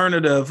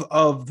alternative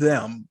of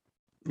them,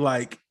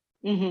 like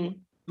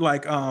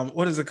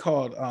what is it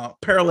called?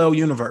 Parallel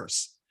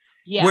universe.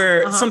 Yeah.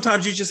 Where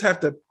sometimes you just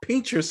have to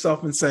pinch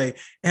yourself and say,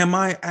 am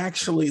I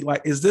actually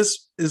like, is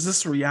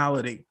this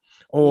reality?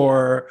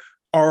 Or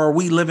are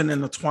we living in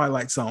the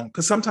Twilight Zone?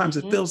 Because sometimes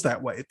it feels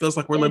that way. It feels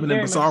like we're living in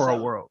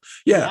Bizarro World.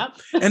 Yeah.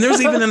 Yep. And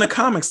there's even in the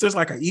comics, there's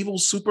like an evil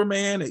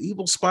Superman, an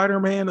evil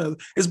Spider-Man.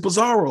 It's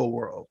Bizarro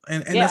World.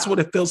 And that's what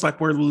it feels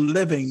like. We're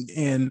living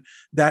in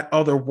that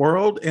other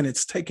world, and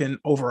it's taken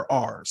over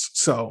ours.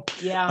 So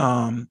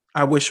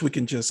I wish we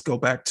can just go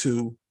back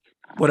to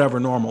whatever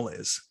normal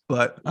is.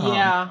 But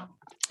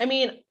I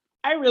mean,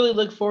 I really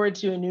look forward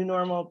to a new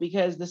normal,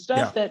 because the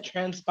stuff that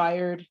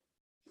transpired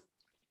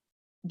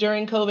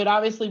during COVID,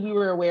 obviously we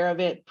were aware of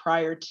it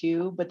prior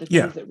to, but the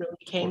things that really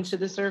came to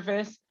the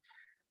surface,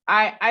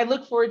 I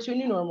look forward to a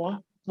new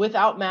normal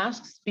without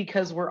masks,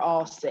 because we're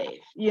all safe,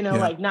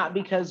 like not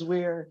because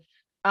we're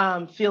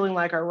feeling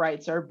like our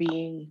rights are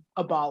being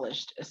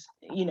abolished,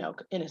 in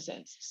a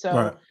sense.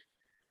 So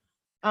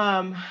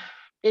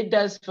it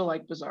does feel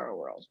like Bizarro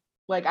World.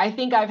 Like, I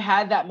think I've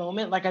had that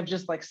moment, like I've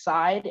just like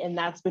sighed, and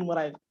that's been what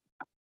I've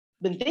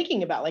been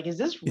thinking about. Like, is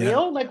this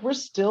real? Like, we're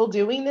still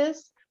doing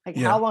this? Like,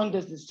 how long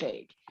does this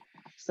take?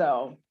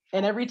 So,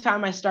 and every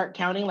time I start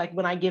counting, like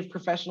when I give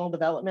professional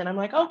development, I'm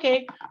like,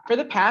 okay, for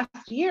the past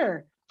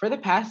year, for the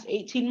past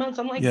 18 months,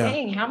 I'm like,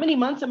 dang, how many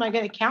months am I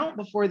going to count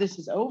before this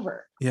is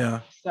over? Yeah.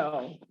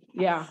 So,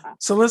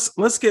 So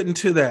let's get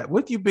into that.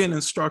 With you being an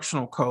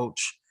instructional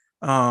coach,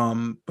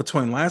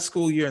 between last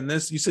school year and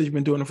this, you said you've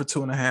been doing it for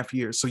 2.5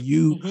 years. So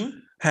you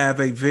have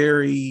a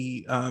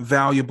very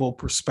valuable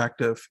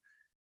perspective.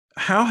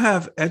 How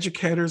have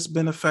educators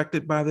been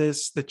affected by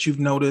this that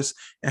you've noticed,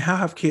 and how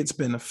have kids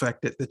been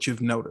affected that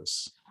you've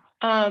noticed?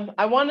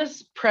 I want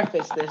to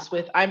preface this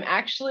with, I'm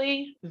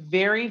actually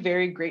very,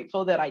 very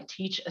grateful that I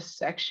teach a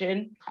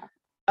section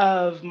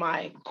of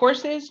my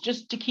courses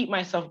just to keep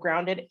myself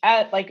grounded.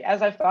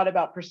 As I've thought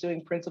about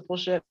pursuing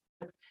principalship,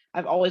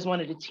 I've always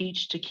wanted to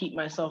teach to keep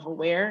myself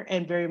aware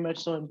and very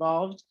much so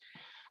involved.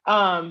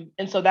 And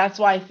so that's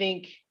why I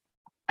think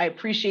I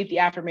appreciate the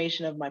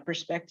affirmation of my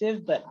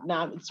perspective, but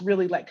now it's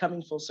really like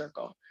coming full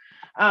circle.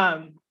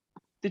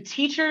 The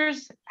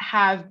teachers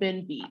have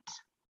been beat,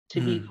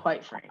 to be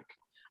quite frank.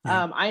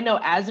 I know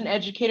as an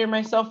educator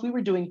myself, we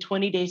were doing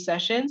 20-day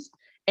sessions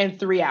and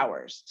 3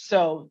 hours.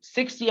 So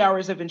 60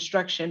 hours of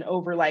instruction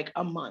over like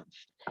a month.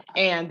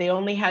 And they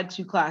only had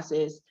 2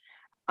 classes.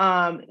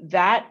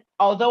 That,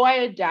 although I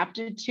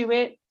adapted to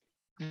it,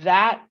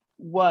 that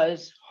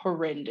was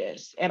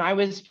horrendous. And I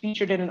was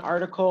featured in an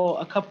article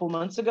a couple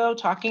months ago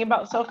talking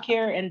about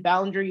self-care and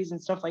boundaries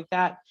and stuff like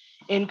that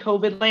in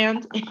COVID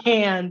land.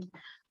 And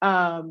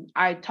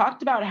I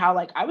talked about how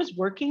like I was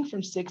working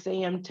from 6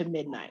 a.m. to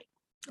midnight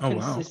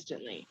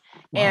consistently.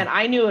 Wow. And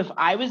I knew if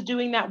I was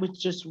doing that with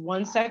just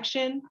one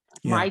section,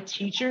 my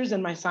teachers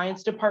and my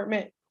science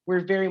department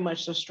were very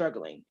much so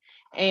struggling.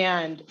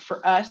 And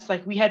for us,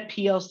 like we had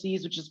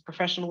PLCs, which is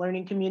professional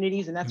learning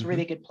communities, and that's where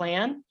they could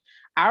plan.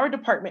 Our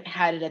department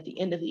had it at the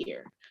end of the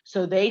year.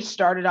 So they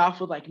started off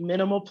with like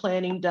minimal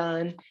planning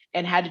done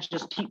and had to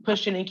just keep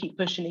pushing and keep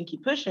pushing and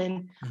keep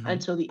pushing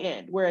until the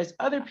end. Whereas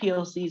other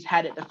PLCs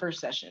had it the first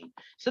session.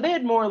 So they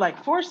had more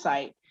like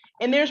foresight,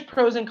 and there's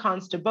pros and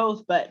cons to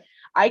both, but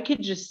I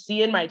could just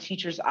see in my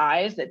teachers'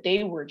 eyes that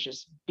they were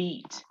just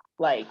beat.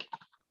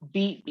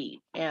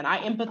 And I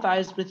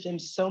empathized with them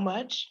so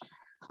much.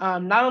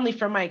 Not only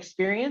from my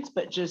experience,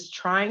 but just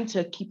trying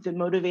to keep them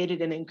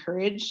motivated and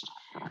encouraged.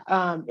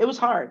 It was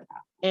hard,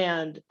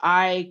 and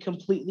I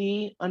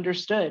completely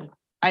understood.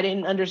 I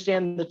didn't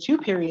understand the 2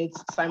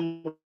 periods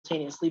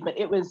simultaneously, but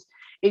it was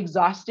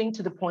exhausting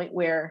to the point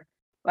where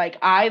like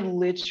I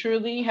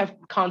literally have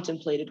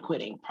contemplated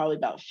quitting probably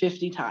about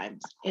 50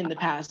 times in the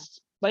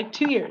past like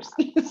 2 years.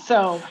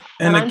 So,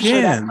 and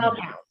again,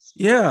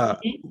 sure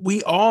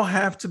we all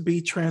have to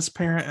be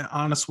transparent and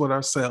honest with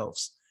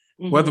ourselves.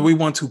 Whether we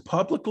want to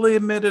publicly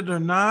admit it or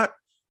not,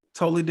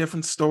 totally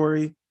different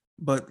story.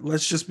 But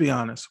let's just be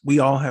honest. We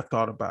all have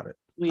thought about it.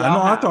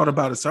 I thought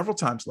about it several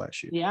times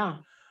last year.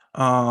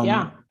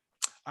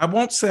 I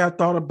won't say I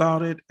thought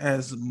about it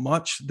as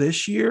much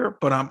this year,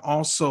 but I'm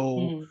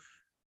also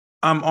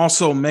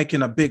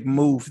making a big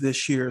move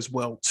this year as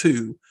well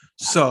too.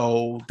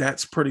 So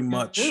that's pretty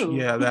much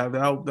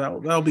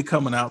that'll be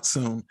coming out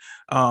soon.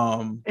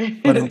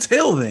 But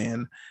until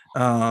then,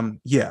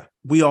 yeah,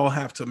 we all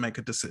have to make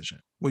a decision.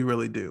 We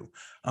really do.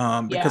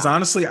 Because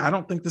honestly, I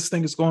don't think this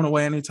thing is going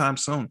away anytime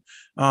soon.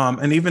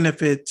 And even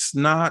if it's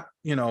not,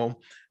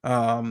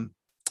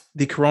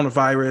 the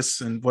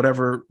coronavirus and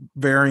whatever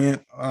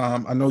variant,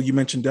 I know you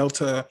mentioned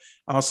Delta.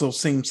 I also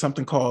seen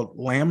something called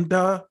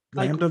Lambda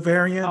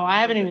variant. Oh, I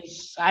haven't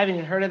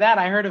even heard of that.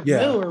 I heard of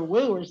Moo or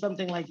Woo or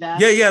something like that.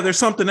 Yeah. There's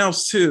something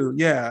else too.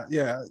 Yeah.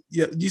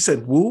 You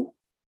said Woo,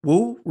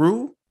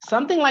 Roo?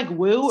 Something like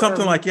Woo.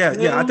 Something like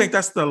yeah. I think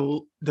that's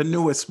the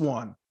newest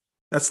one.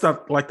 That's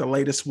like the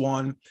latest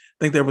one. I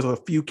think there was a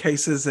few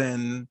cases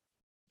in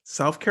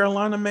South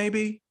Carolina,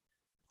 maybe,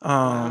 if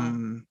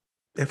I'm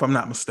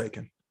not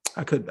mistaken.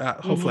 I could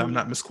hopefully I'm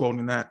not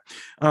misquoting that.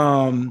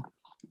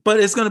 But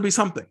it's going to be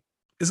something.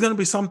 It's going to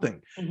be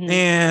something.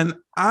 And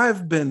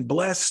I've been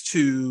blessed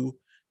to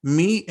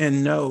meet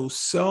and know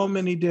so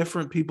many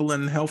different people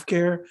in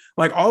healthcare.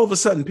 Like all of a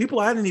sudden, people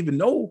I didn't even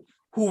know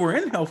who were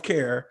in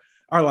healthcare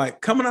are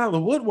like coming out of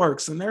the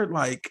woodworks, and they're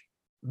like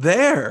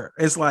there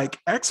as like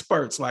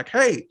experts. Like,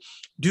 hey,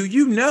 do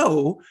you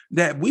know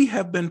that we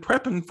have been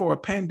prepping for a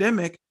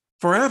pandemic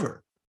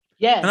forever?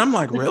 Yeah. And I'm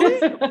like, really?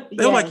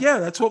 They're like, yeah,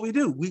 that's what we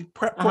do. We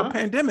prep for a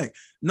pandemic.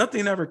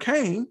 Nothing ever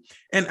came.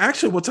 And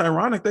actually, what's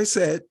ironic, they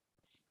said,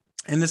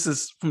 and this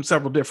is from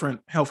several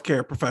different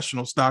healthcare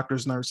professionals,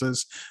 doctors,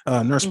 nurses,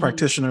 nurse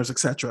practitioners,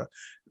 etc.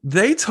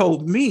 They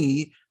told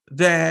me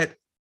that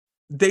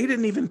they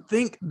didn't even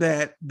think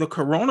that the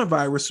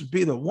coronavirus would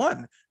be the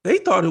one. They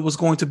thought it was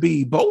going to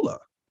be Ebola.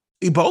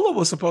 Ebola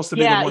was supposed to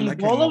be the one that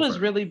came over. Ebola was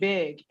really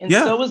big. And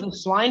so was the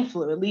swine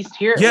flu, at least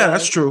here. Yeah,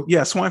 that's true.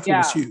 Yeah, swine flu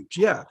was huge.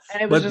 Yeah.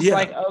 And it was just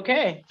like,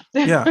 okay.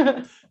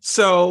 Yeah.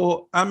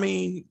 So, I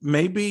mean,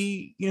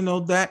 maybe,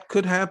 that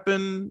could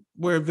happen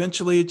where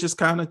eventually it just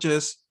kind of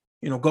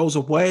goes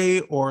away,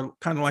 or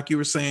kind of like you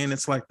were saying,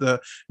 it's like the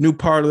new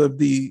part of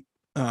the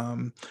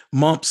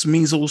mumps,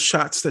 measles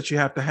shots that you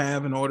have to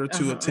have in order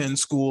to attend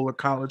school or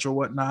college or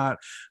whatnot.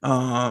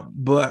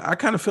 But I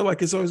kind of feel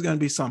like it's always going to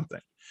be something.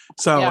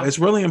 So it's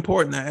really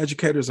important that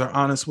educators are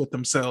honest with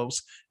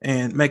themselves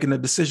and making a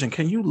decision.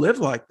 Can you live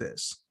like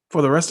this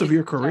for the rest of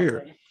your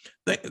career?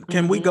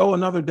 Can we go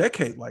another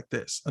decade like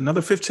this,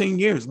 another 15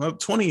 years, another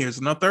 20 years,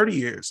 another 30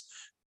 years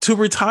to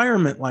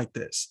retirement like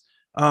this?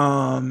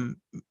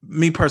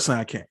 Me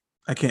personally,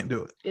 I can't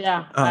do it.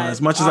 Yeah. As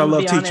much as I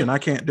love teaching, I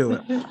can't do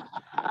it.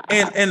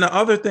 And the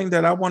other thing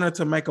that I wanted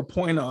to make a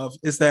point of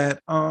is that,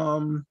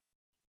 well,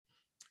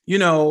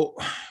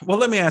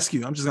 let me ask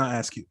you, I'm just going to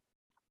ask you.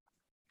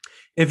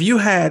 If you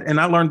had, and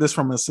I learned this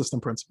from an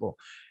assistant principal,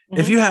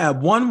 if you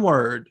had one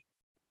word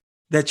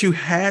that you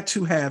had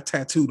to have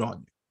tattooed on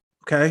you,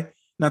 okay?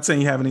 Not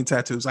saying you have any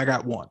tattoos. I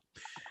got one.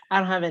 I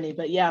don't have any,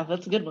 but yeah,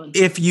 that's a good one.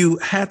 If you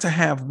had to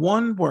have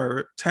one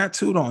word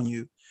tattooed on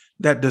you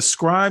that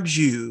describes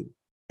you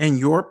and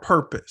your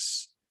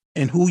purpose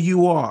and who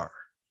you are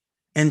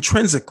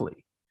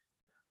intrinsically,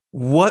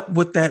 what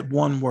would that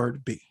one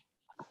word be?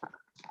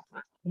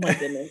 Oh my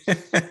goodness.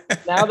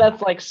 Now that's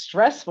like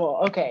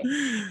stressful. Okay.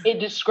 It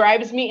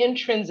describes me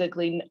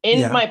intrinsically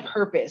in my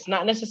purpose,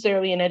 not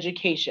necessarily in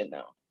education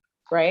though.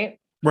 Right?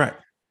 Right.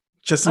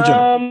 Just in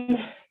general.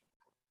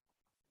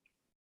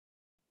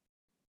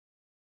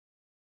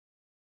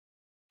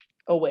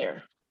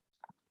 Aware.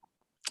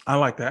 I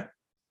like that.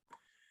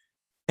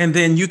 And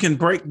then you can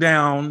break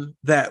down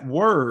that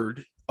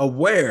word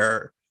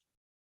aware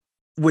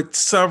with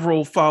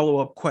several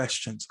follow-up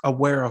questions.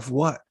 Aware of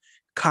what?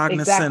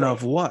 Cognizant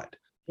of what?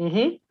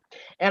 And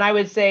I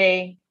would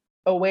say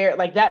aware,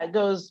 like that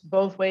goes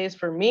both ways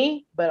for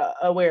me, but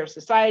aware of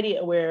society,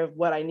 aware of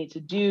what I need to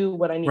do,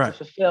 what I need to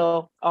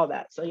fulfill, all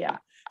that. So yeah.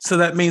 So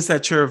that means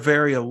that you're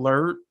very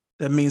alert.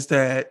 That means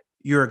that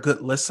you're a good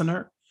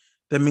listener.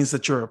 That means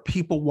that you're a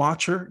people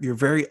watcher. You're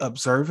very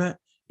observant.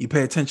 You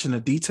pay attention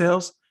to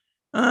details.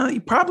 You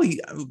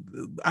probably,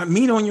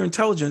 on your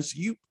intelligence,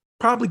 you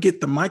probably get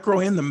the micro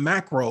and the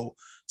macro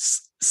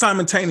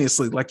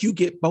simultaneously. Like you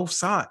get both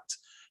sides.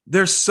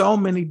 There's so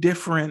many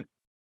different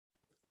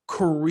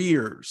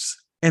careers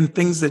and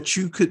things that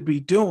you could be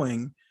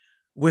doing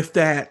with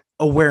that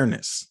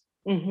awareness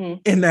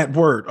in that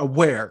word,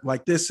 aware,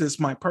 like this is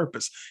my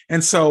purpose.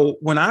 And so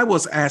when I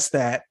was asked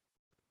that,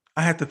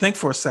 I had to think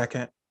for a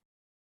second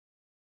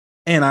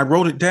and I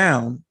wrote it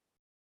down,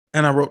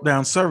 and I wrote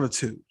down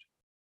servitude.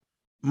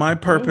 My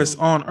purpose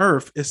on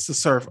earth is to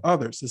serve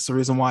others. It's the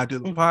reason why I do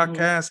the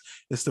podcast.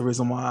 It's the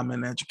reason why I'm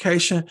in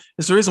education.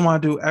 It's the reason why I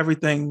do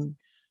everything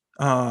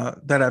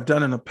that I've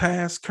done in the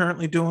past,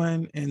 currently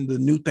doing, and the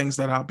new things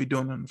that I'll be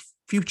doing in the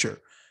future.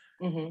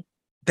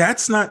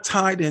 That's not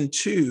tied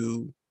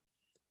into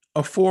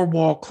a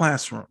 4-wall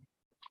classroom.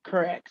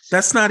 Correct.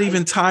 That's not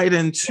even tied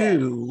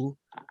into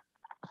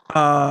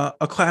a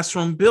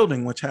classroom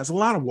building, which has a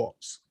lot of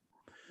walls.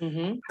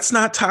 It's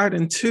not tied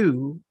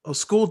into a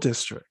school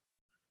district.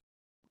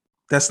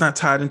 That's not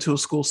tied into a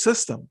school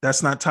system.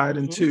 That's not tied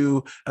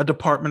into a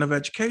department of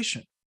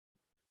education.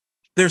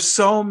 There's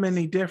so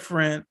many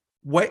different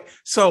ways.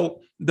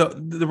 So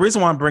the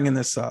reason why I'm bringing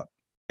this up,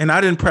 And I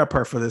didn't prep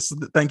her for this.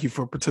 Thank you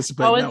for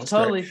participating. Oh, it's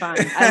totally fine.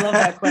 I love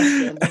that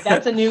question. Like,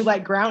 that's a new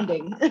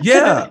grounding.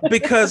 Yeah,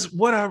 because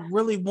what I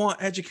really want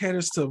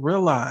educators to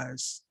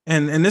realize,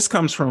 and this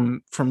comes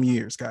from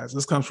years, guys.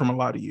 This comes from a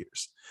lot of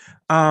years.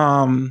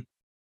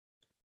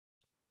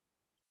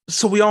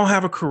 So we all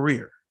have a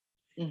career,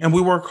 and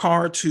we work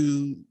hard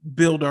to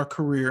build our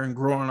career and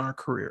grow in our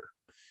career.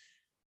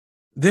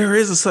 There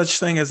is a such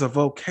thing as a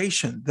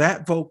vocation.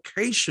 That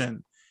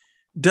vocation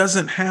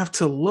doesn't have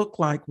to look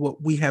like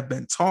what we have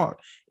been taught.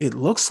 It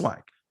looks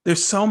like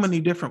there's so many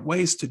different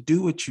ways to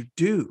do what you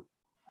do.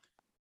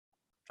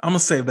 I'm gonna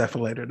save that for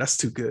later. That's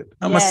too good.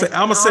 I'm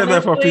gonna save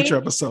that for a future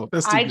episode.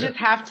 That's too good. Just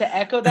have to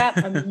echo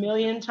that a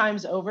million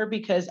times over,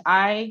 because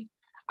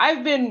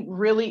I've been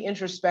really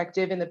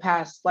introspective in the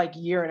past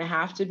year and a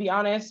half, to be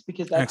honest,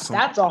 because that's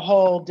a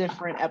whole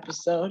different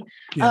episode,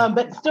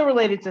 but still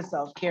related to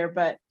self-care.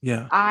 But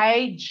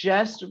I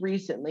just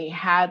recently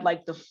had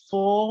the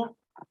full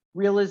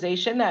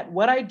realization that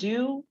what I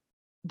do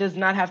does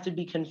not have to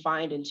be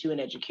confined into an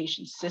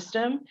education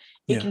system.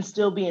 It can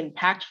still be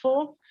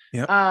impactful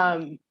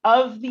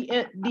of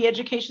the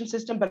education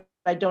system, but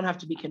I don't have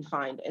to be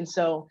confined. And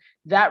so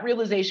that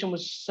realization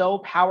was so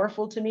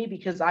powerful to me,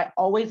 because I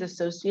always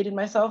associated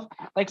myself,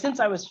 since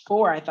I was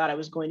 4, I thought I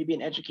was going to be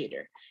an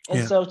educator.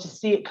 And so to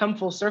see it come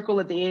full circle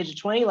at the age of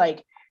 20,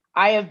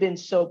 I have been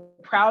so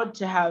proud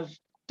to have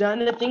done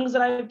the things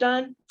that I've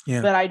done,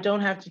 but I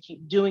don't have to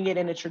keep doing it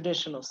in a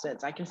traditional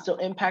sense. I can still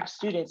impact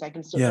students. I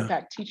can still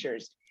impact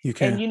teachers. You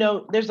can.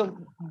 And, there's a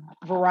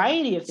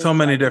variety of things. So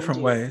many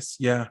different ways.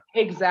 Yeah.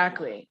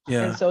 Exactly.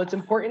 Yeah. And so it's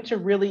important to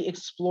really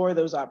explore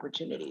those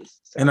opportunities.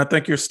 So. And I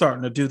think you're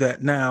starting to do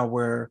that now,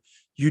 where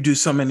you do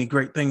so many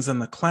great things in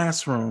the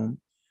classroom.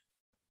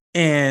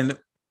 And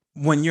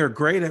when you're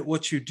great at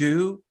what you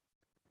do,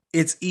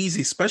 it's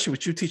easy, especially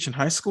with you teaching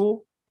high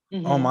school.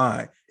 Oh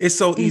my, it's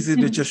so easy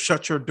to just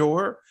shut your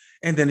door,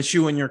 and then it's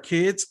you and your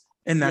kids,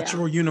 and that's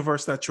your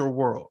universe, that's your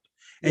world.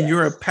 And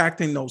you're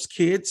impacting those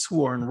kids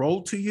who are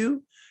enrolled to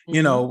you.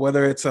 You know,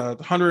 whether it's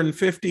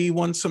 150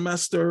 one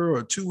semester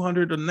or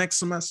 200 the next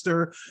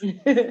semester,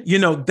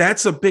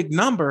 that's a big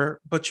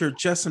number, but you're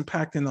just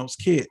impacting those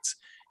kids.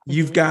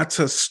 You've got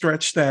to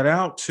stretch that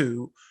out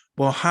to,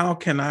 well, how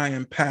can I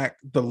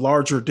impact the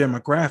larger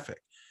demographic?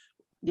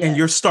 And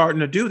you're starting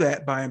to do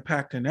that by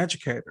impacting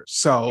educators.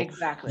 So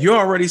you're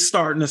already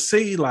starting to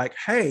see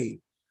hey,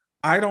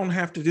 I don't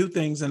have to do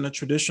things in a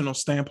traditional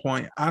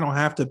standpoint. I don't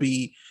have to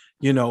be,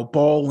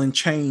 ball and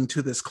chain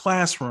to this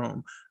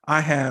classroom. I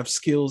have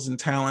skills and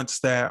talents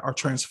that are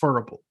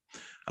transferable.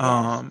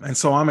 And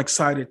so I'm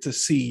excited to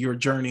see your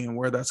journey and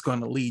where that's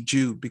going to lead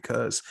you,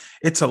 because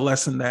it's a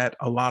lesson that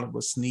a lot of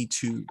us need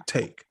to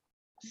take.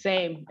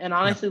 Same. And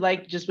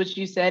honestly, just what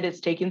you said,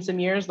 it's taken some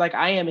years.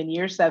 I am in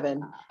year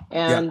 7,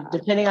 and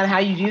depending on how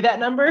you view that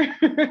number,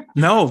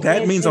 no,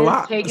 that means a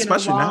lot, especially now.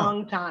 It's taken a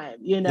long time,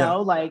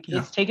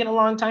 it's taken a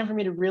long time for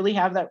me to really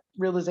have that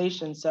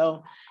realization.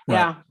 So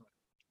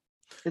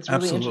it's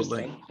really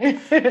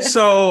interesting.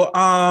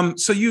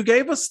 So you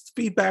gave us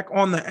feedback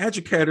on the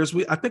educators.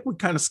 I think we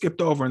kind of skipped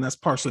over, and that's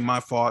partially my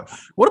fault.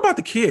 What about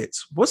the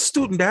kids? What's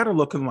student data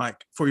looking like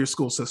for your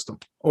school system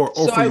or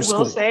for your school? I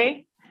will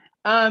say,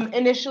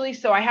 initially,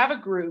 so I have a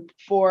group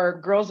for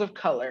girls of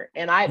color,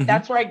 and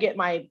that's where I get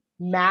my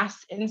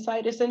mass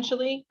insight,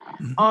 essentially,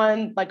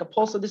 on a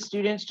pulse of the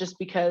students, just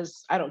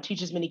because I don't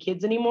teach as many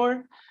kids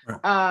anymore.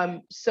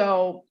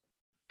 So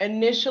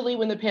initially,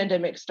 when the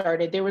pandemic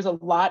started, there was a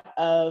lot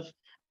of,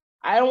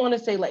 I don't want to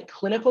say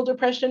clinical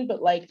depression, but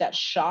that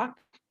shock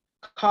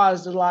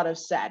caused a lot of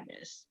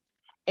sadness.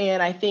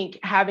 And I think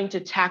having to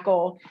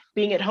tackle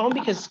being at home,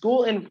 because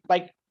school and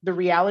the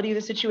reality of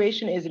the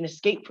situation is an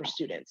escape for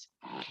students.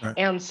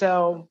 And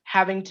so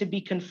having to be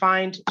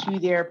confined to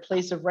their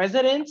place of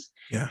residence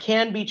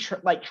can be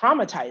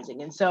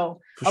traumatizing. And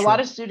so a lot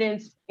of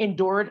students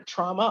endured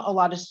trauma. A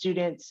lot of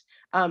students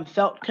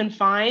felt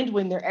confined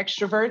when they're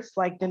extroverts,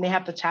 then they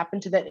have to tap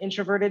into that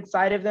introverted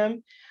side of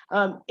them.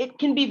 It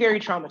can be very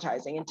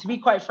traumatizing. And to be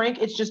quite frank,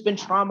 it's just been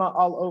trauma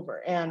all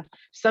over. And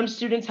some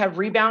students have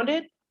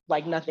rebounded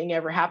like nothing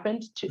ever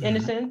happened, to in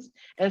a sense.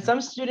 And some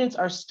students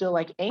are still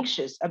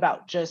anxious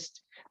about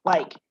just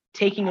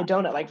taking a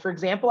donut. For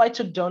example, I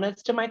took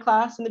donuts to my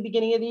class in the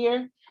beginning of the year.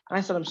 And I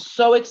said, I'm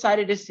so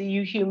excited to see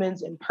you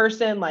humans in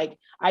person.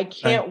 I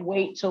can't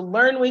wait to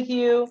learn with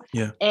you.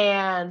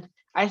 And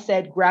I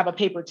said, grab a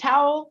paper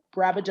towel,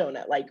 grab a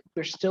donut.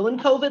 We're still in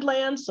COVID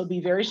land, so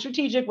be very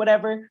strategic,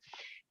 whatever.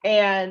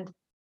 And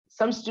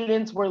some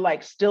students were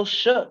still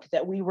shook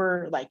that we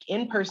were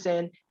in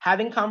person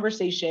having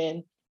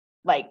conversation,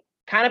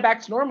 kind of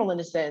back to normal in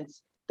a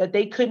sense, that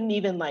they couldn't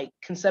even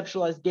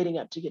conceptualize getting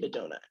up to get a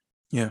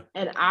donut.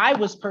 And I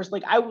was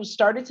personally, I was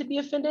started to be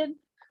offended,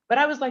 but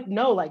I was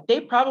no,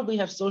 they probably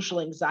have social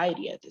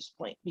anxiety at this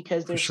point,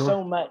 because there's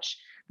so much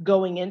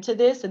going into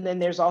this. And then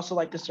there's also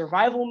the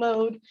survival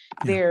mode.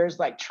 There's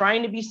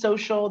trying to be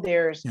social.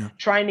 There's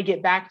trying to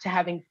get back to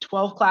having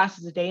 12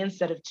 classes a day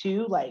instead of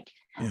 2,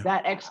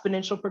 that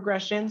exponential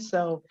progression.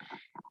 So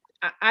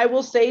I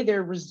will say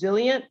they're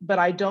resilient, but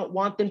I don't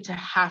want them to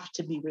have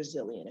to be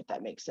resilient, if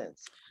that makes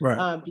sense.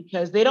 Right.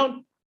 Because they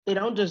don't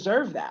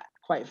deserve that,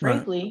 quite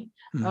frankly.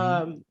 Right.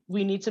 Mm-hmm.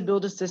 We need to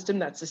build a system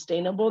that's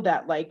sustainable,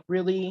 that like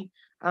really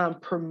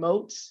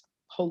promotes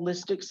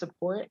holistic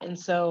support. And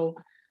so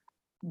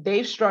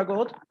they've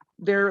struggled.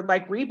 They're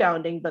like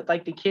rebounding, but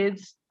like the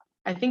kids,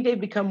 I think they've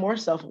become more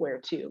self-aware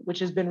too, which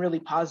has been really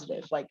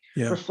positive. Like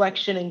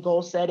reflection and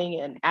goal setting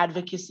and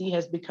advocacy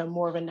has become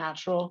more of a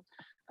natural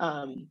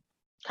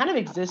kind of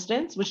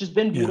existence, which has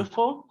been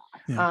beautiful.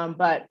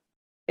 But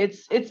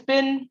it's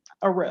been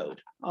a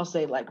road, I'll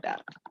say it like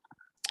that.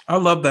 I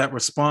love that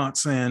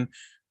response. And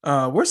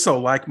we're so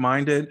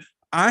like-minded.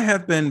 I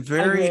have been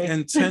very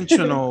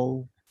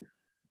intentional.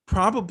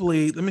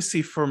 Probably, let me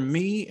see, for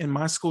me in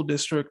my school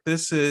district,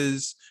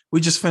 we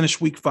just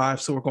finished week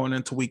 5, so we're going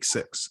into week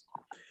 6.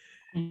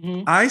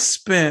 Mm-hmm. I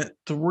spent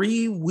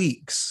 3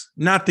 weeks,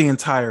 not the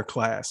entire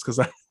class, because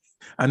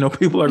I know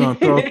people are going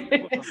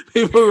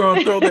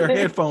to throw their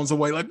headphones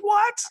away. Like,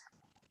 what?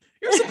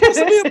 You're supposed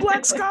to be a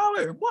Black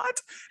scholar.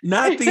 What?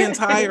 Not the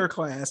entire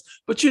class,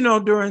 but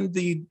during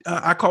the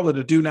I call it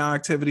a do now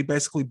activity,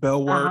 basically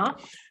bell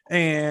work.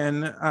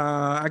 And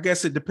I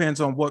guess it depends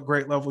on what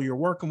grade level you're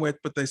working with,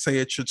 but they say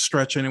it should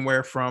stretch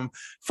anywhere from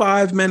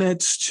 5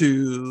 minutes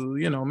to,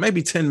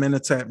 maybe 10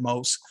 minutes at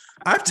most.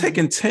 I've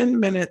taken 10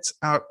 minutes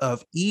out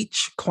of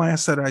each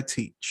class that I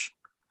teach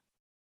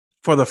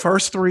for the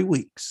first 3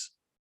 weeks.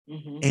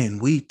 Mm-hmm.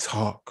 And we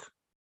talk.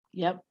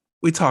 Yep.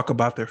 We talk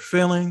about their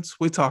feelings.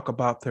 We talk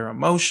about their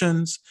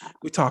emotions.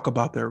 We talk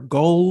about their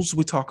goals.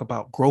 We talk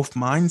about growth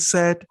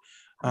mindset.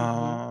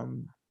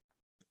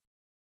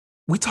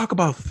 We talk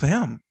about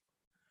them.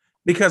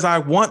 Because I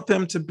want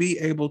them to be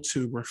able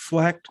to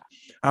reflect.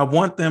 I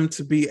want them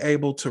to be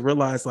able to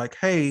realize like,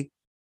 hey,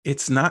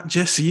 it's not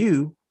just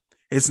you.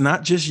 It's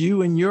not just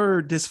you and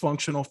your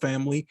dysfunctional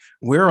family.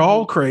 We're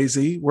all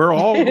crazy. We're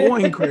all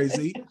going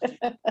crazy.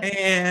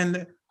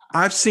 And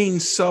I've seen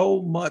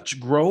so much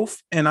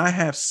growth, and I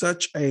have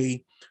such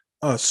a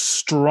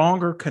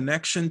stronger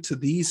connection to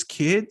these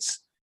kids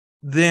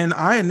than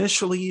I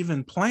initially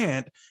even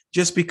planned,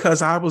 just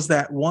because I was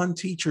that one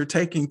teacher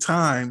taking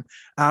time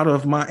out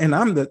of and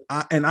I'm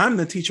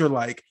the teacher,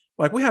 like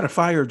we had a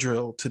fire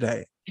drill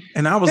today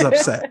and I was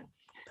upset.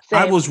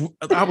 I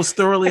was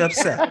thoroughly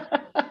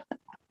upset.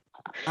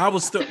 I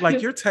was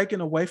like, you're taking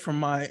away from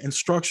my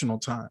instructional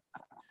time.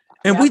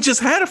 And we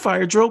just had a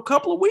fire drill a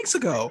couple of weeks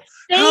ago.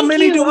 How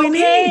many do we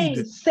need?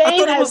 I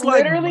thought it was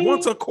like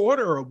once a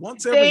quarter or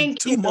once every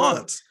 2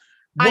 months.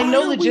 I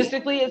know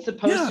logistically it's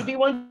supposed to be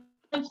once,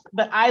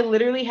 but I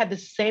literally had the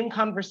same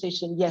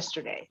conversation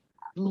yesterday.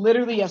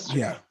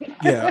 Yeah.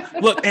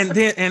 Look,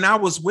 and I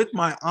was with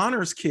my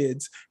honors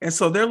kids, and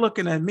so they're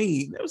looking at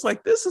me. It was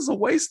like, this is a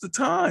waste of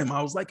time.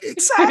 I was like,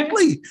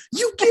 exactly.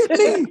 You get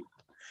me.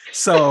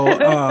 So,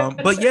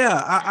 but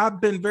yeah, I've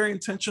been very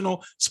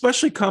intentional,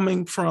 especially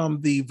coming from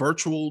the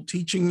virtual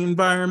teaching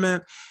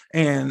environment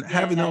and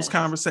having those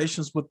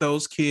conversations with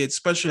those kids,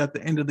 especially at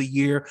the end of the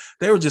year.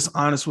 They were just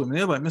honest with me.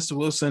 They're like, Mr.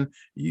 Wilson,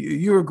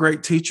 you're a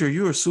great teacher.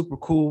 You are super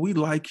cool. We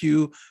like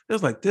you. It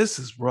was like, this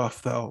is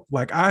rough though.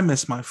 Like, I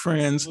miss my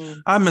friends.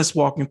 I miss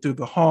walking through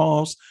the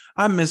halls.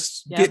 I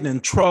miss getting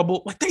in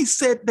trouble. Like they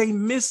said, they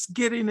miss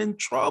getting in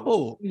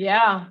trouble.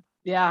 Yeah.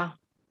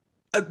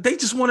 They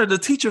just wanted a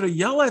teacher to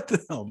yell at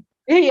them.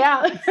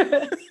 Yeah.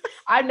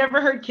 I've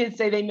never heard kids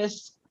say they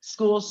miss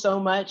school so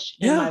much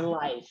in my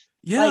life.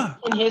 Yeah.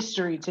 Like in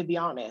history, to be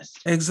honest.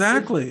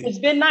 Exactly. It's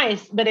been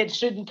nice, but it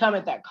shouldn't come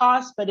at that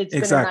cost. But it's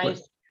been a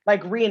nice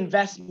like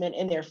reinvestment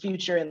in their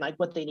future and like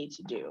what they need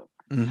to do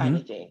kind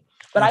of thing.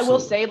 But I will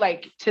say,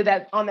 like,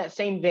 on that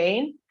same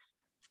vein,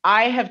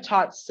 I have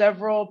taught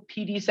several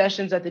PD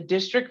sessions at the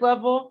district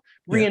level,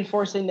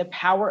 reinforcing the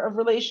power of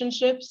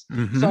relationships.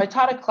 So I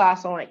taught a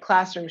class on like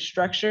classroom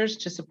structures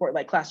to support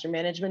like classroom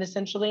management,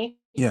 essentially.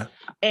 Yeah.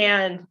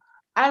 And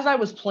as I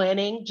was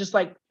planning, just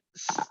like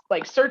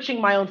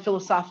searching my own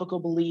philosophical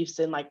beliefs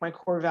and like my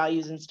core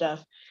values and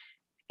stuff,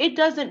 it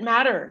doesn't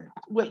matter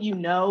what you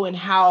know and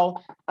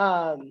how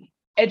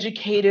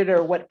educated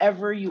or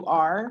whatever you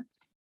are.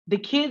 The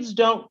kids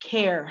don't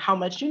care how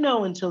much you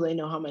know until they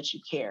know how much you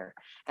care.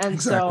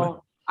 And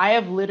so I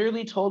have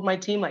literally told my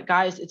team, like,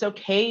 guys, it's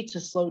okay to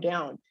slow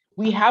down.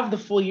 We have the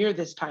full year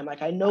this time.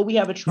 Like, I know we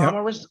have a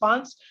trauma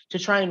response to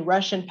try and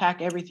rush and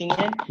pack everything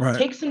in.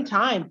 Take some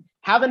time,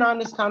 have an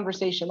honest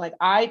conversation. Like,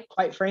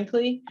 quite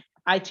frankly,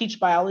 I teach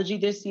biology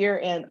this year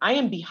and I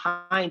am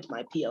behind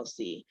my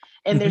PLC,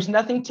 and there's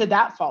nothing to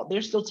that fault.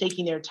 They're still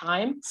taking their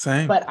time.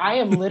 Same. But I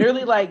am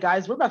literally like,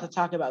 guys, we're about to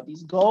talk about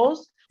these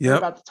goals. We're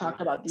about to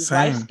talk about these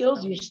life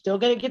skills. You're still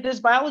going to get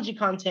this biology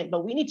content,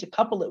 but we need to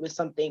couple it with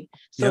something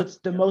so it's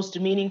the most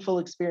meaningful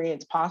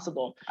experience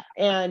possible.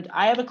 And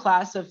I have a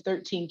class of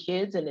 13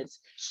 kids and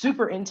it's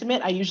super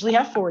intimate. I usually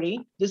have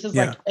 40. This is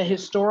like a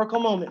historical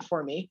moment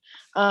for me.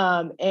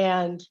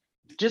 And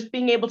just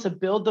being able to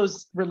build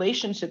those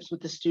relationships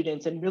with the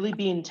students and really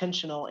be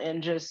intentional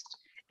and just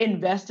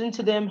invest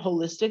into them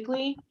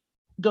holistically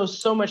goes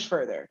so much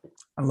further.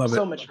 I love it.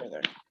 So much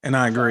further. And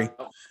I agree.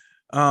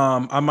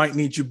 I might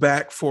need you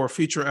back for a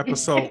future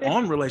episode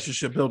on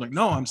relationship building.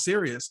 No, I'm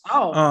serious.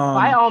 Oh,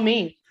 by all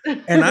means.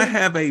 And I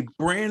have a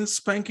brand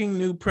spanking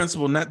new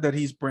principal. Not that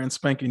he's brand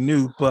spanking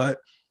new, but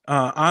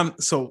I'm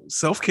so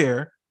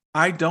self-care.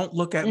 I don't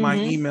look at my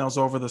emails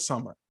over the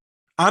summer.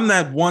 I'm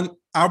that one.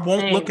 I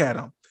won't look at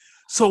them.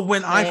 So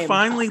when I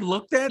finally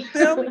looked at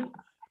them,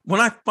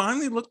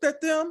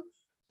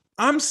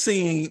 I'm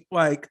seeing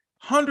like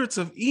hundreds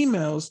of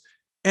emails,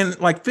 and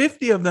like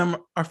 50 of them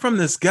are from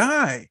this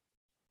guy,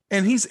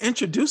 and he's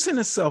introducing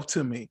himself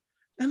to me.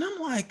 And I'm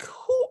like,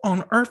 who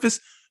on earth is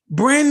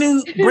brand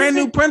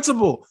new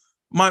principal?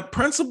 My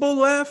principal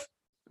left.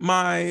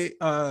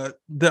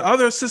 The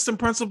other assistant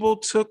principal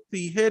took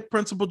the head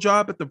principal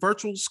job at the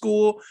virtual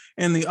school,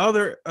 and the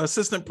other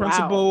assistant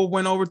principal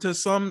went over to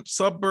some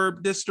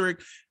suburb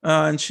district,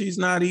 and she's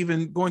not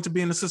even going to be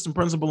an assistant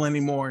principal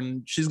anymore,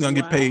 and she's going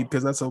to get paid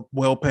because that's a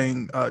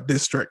well-paying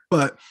district.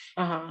 But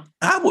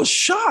I was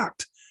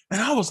shocked,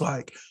 and I was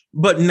like,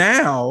 but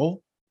now,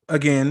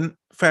 again,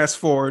 fast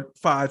forward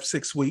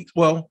 5-6 weeks.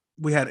 Well,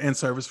 we had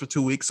in-service for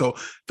 2 weeks, so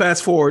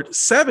fast forward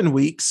 7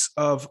 weeks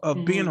of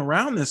being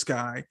around this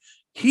guy.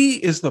 He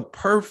is the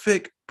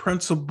perfect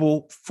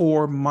principal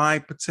for my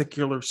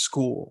particular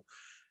school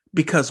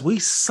because we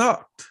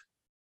sucked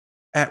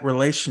at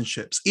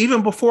relationships.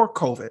 Even before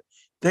COVID,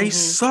 they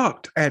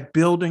sucked at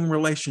building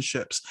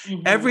relationships.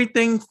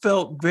 Everything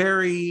felt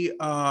very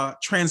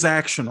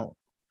transactional.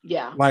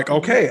 Yeah. Like,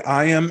 okay,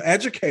 I am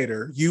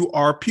educator. You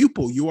are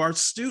pupil. You are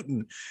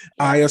student.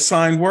 I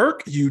assign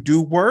work. You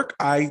do work.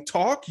 I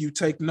talk. You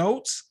take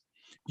notes.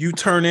 You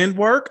turn in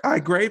work, I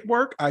grade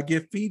work, I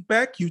give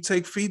feedback, you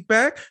take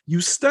feedback,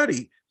 you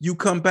study, you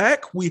come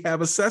back, we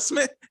have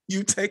assessment,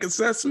 you take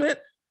assessment.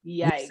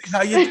 Yikes.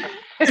 How you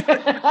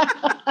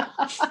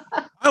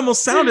I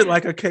almost sounded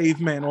like a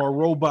caveman or a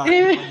robot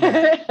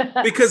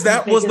because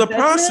that was the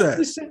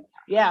process.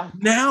 Yeah.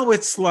 Now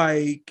it's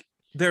like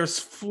there's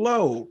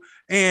flow.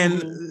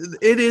 And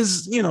it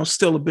is,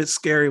 still a bit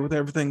scary with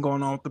everything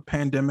going on with the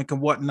pandemic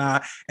and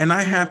whatnot. And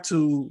I have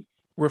to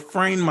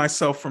refrain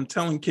myself from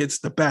telling kids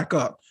to back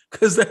up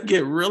because they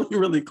get really,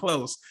 really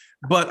close.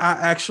 But I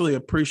actually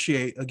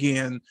appreciate,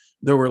 again,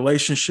 the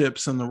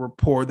relationships and the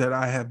rapport that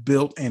I have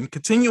built and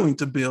continuing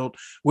to build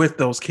with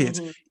those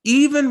kids,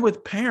 even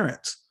with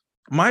parents.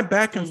 My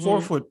back and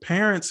forth with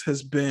parents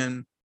has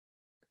been,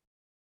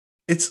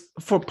 it's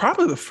for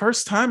probably the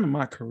first time in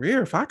my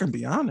career, if I can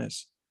be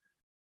honest.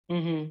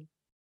 And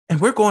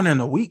we're going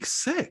into week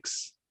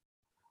 6.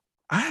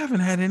 I haven't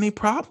had any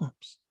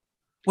problems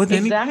with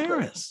any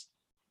parents.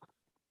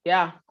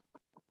 Yeah.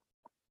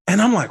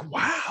 And I'm like,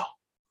 wow,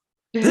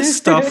 this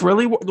stuff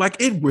really,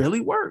 it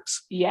really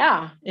works.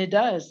 Yeah, it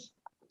does.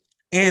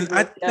 And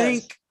I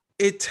think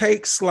it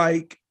takes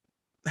like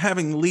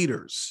having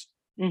leaders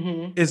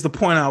is the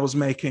point I was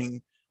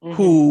making,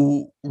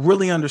 who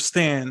really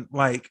understand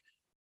like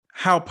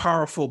how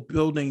powerful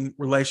building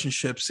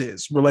relationships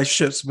is.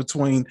 Relationships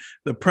between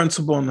the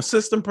principal and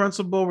assistant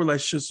principal,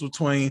 relationships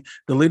between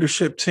the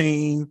leadership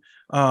team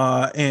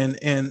and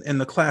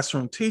the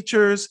classroom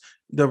teachers,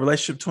 the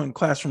relationship between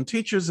classroom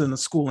teachers and the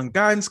school and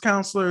guidance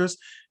counselors,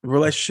 the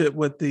relationship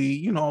with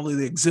the, all of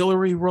the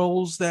auxiliary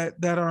roles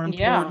that are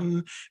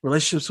important,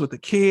 relationships with the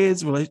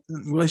kids,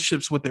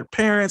 relationships with their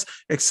parents,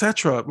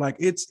 etc. Like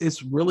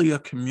it's really a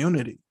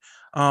community.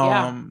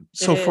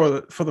 So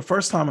for the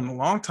first time in a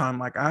long time,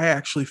 like I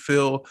actually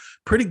feel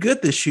pretty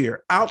good this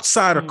year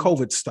outside of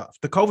COVID stuff.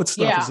 The COVID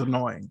stuff is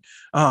annoying.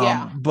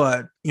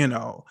 But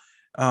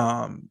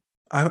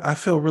I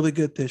feel really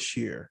good this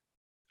year.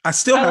 I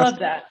love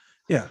that.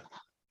 Yeah.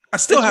 I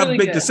still have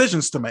really big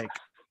decisions to make.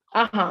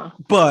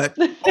 But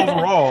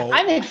overall,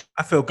 I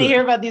feel good. To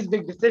hear about these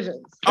big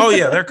decisions. Oh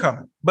yeah, they're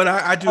coming. But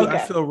I do. Okay.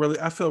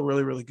 I feel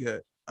really, really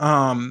good.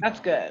 That's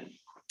good.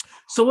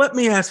 So let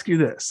me ask you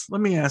this.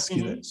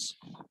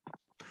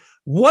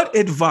 What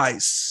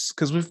advice?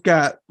 Because we've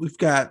got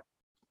a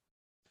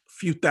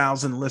few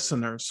thousand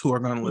listeners who are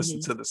going to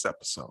listen to this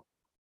episode.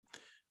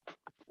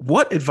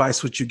 What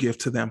advice would you give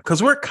to them?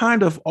 Because we're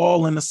kind of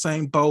all in the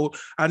same boat.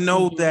 I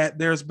know that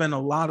there's been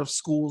a lot of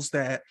schools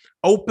that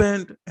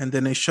opened and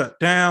then they shut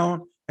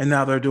down, and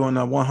now they're doing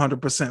a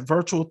 100%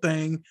 virtual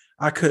thing.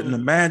 I couldn't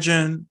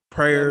imagine.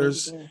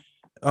 Prayers,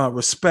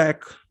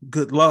 respect,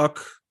 good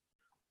luck,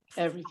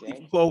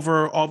 everything,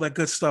 Clover, all that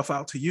good stuff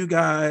out to you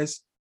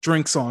guys.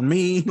 Drinks on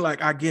me.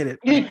 Like, I get it.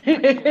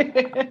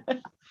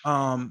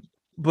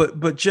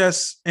 But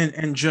just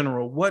in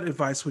general, what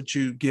advice would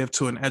you give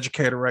to an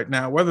educator right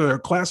now, whether they're a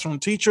classroom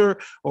teacher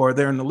or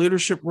they're in the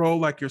leadership role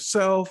like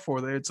yourself,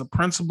 or it's a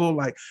principal?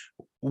 Like,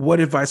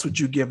 what advice would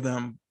you give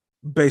them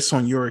based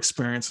on your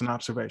experience and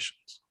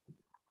observations?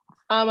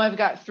 I've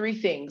got 3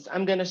 things.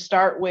 I'm going to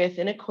start with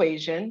an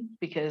equation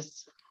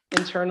because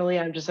internally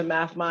I'm just a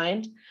math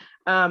mind.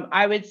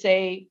 I would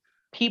say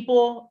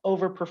people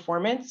over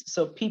performance.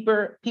 So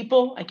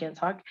people, I can't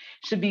talk,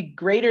 should be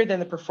greater than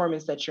the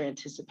performance that you're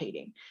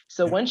anticipating.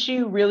 So once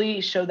you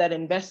really show that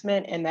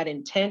investment and that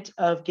intent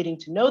of getting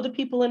to know the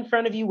people in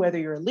front of you, whether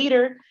you're a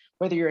leader,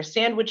 whether you're a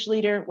sandwich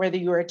leader, whether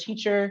you're a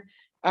teacher,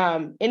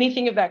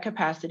 anything of that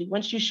capacity,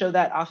 once you show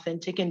that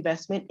authentic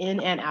investment in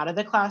and out of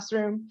the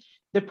classroom,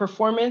 the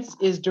performance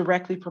is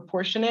directly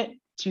proportionate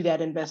to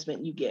that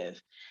investment you give.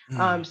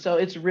 So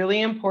it's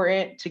really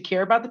important to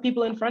care about the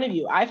people in front of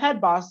you. I've had a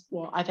boss,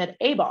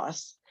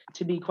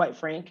 to be quite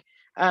frank,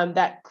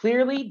 that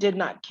clearly did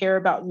not care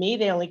about me.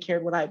 They only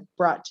cared what I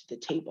brought to the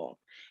table.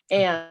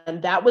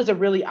 And that was a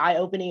really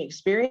eye-opening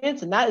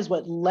experience. And that is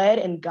what led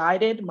and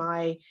guided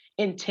my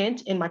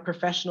intent in my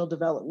professional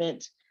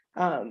development,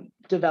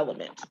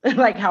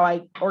 like how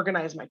I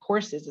organize my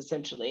courses,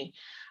 essentially.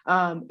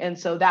 And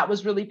so that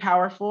was really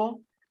powerful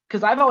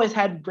because I've always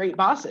had great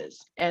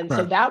bosses. And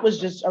so that was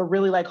just a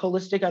really like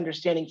holistic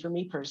understanding for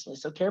me personally.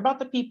 So care about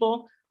the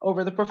people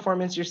over the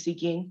performance you're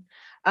seeking.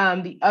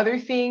 The other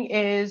thing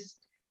is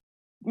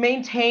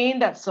maintain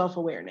that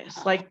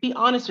self-awareness. Like, be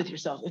honest with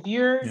yourself. If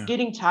you're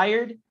getting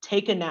tired,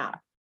 take a nap.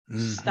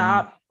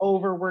 Stop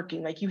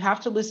overworking. Like, you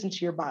have to listen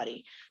to your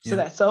body. So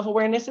that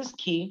self-awareness is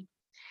key.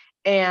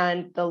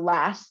 And the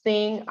last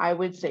thing I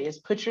would say is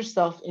put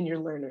yourself in your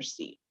learner's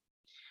seat.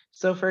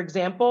 So for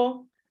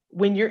example,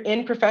 when you're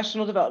in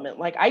professional development,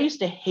 like I used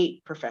to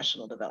hate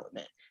professional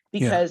development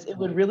because it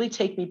would really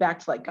take me back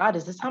to like, God,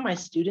 is this how my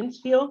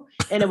students feel?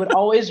 And it would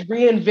always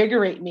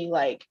reinvigorate me,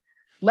 like,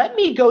 let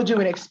me go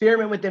do an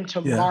experiment with them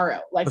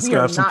tomorrow. Like, let's we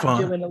are not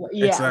fun. doing,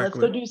 let's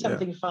go do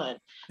something fun.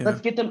 Let's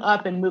get them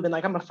up and moving.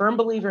 Like, I'm a firm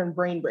believer in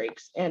brain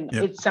breaks, and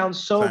it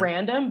sounds so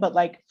random, but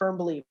like, firm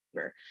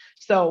believer.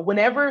 So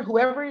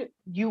whoever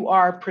you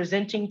are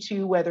presenting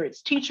to, whether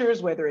it's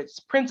teachers, whether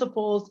it's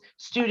principals,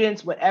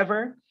 students,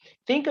 whatever,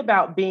 think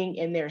about being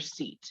in their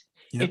seat.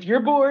 If you're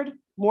bored,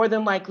 more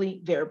than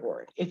likely they're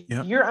bored.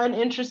 If you're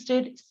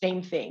uninterested,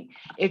 same thing.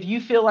 If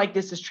you feel like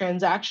this is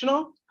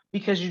transactional,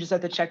 because you just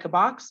have to check a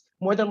box,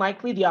 more than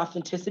likely the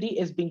authenticity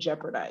is being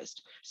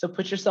jeopardized. So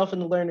put yourself in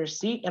the learner's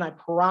seat, and I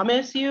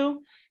promise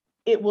you,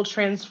 it will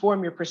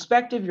transform your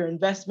perspective, your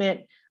investment,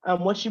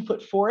 what you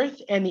put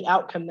forth, and the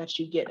outcome that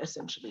you get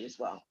essentially as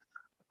well.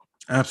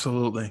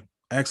 Absolutely.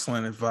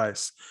 Excellent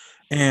advice.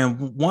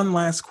 And one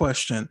last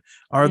question.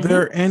 Are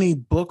there any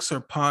books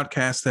or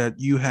podcasts that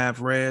you have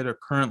read or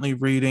currently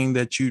reading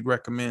that you'd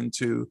recommend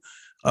to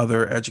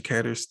other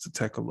educators to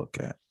take a look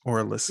at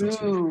or listen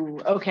to?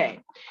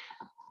 Okay.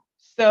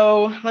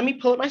 So let me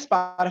pull up my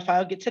Spotify.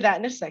 I'll get to that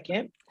in a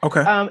second.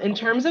 Okay. In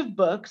terms of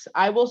books,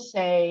 I will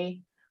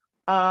say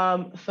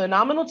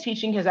Phenomenal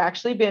Teaching has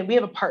actually been, we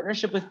have a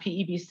partnership with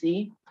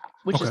PEBC,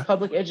 which is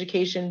Public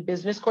Education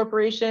Business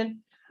Corporation.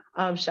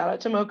 Shout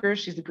out to Moker.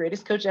 She's the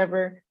greatest coach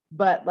ever.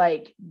 But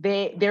like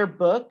their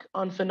book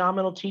on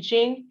phenomenal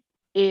teaching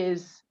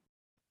is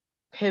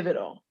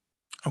pivotal.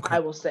 I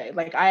will say,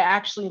 like, I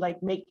actually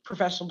like make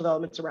professional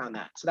developments around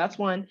that. So that's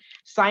one.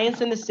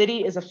 Science in the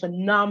City is a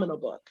phenomenal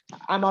book.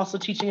 I'm also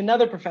teaching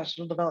another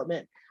professional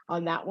development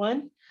on that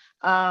one.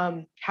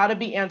 How to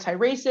Be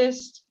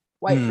Anti-Racist,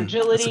 White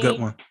Fragility. That's a good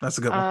one. That's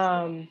a good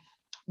one.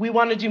 We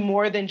Want to Do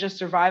More Than Just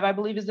Survive, I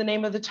believe is the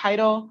name of the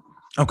title.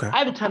 Okay. I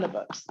have a ton of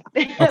books.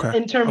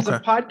 In terms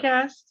of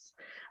podcasts,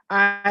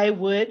 I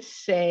would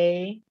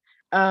say,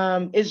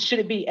 should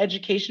it be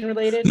education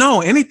related? No,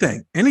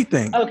 anything.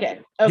 Okay.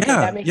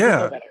 That makes me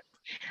feel better.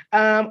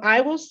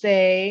 I will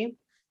say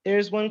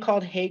there's one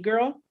called Hey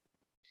Girl,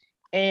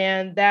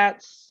 and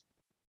that's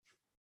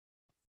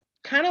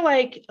kind of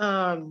like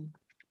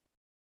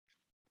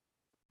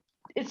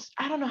it's,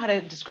 I don't know how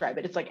to describe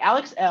it. It's like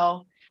Alex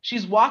L.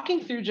 She's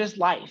walking through just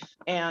life,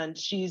 and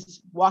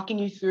she's walking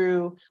you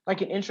through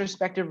like an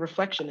introspective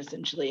reflection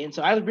essentially. And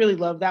so I really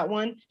love that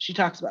one. She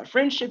talks about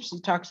friendships.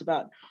 She talks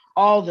about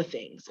all the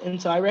things.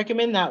 And so I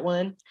recommend that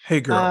one. Hey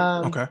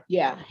Girl. Okay.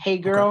 Yeah. Hey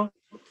Girl.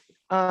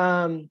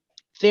 Okay.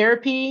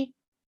 Therapy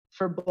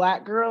for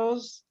Black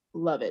girls.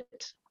 Love it.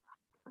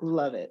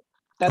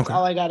 That's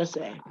all I got to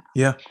say.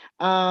 Yeah.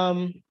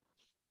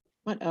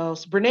 What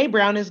else? Brene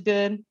Brown is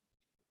good.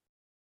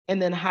 And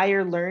then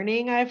Higher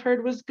Learning, I've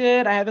heard, was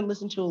good. I haven't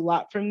listened to a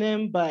lot from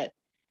them, but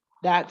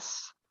I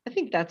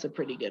think that's a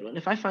pretty good one.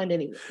 If I find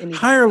any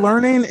Higher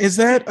Learning, is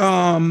that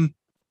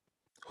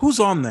who's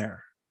on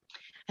there?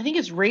 I think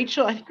it's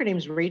Rachel. I think her name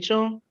is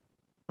Rachel.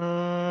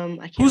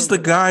 Who's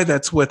the guy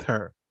that's with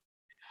her?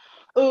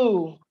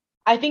 Oh,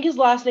 I think his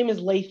last name is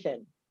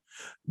Lathan.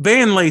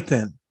 Van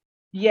Lathan.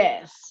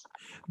 Yes.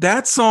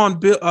 That's on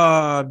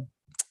Bill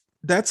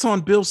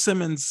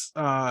Simmons'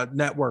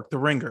 network, The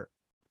Ringer.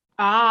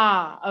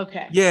 Ah,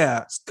 okay.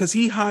 Yeah, because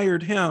he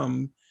hired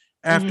him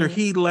after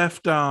he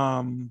left.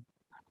 What's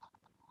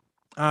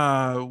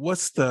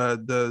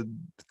the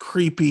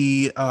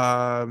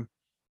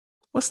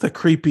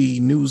creepy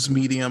news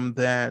medium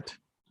that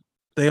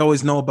they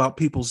always know about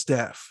people's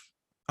death?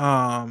 Is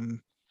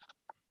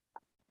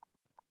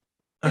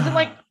it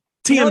like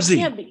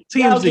TMZ? TMZ.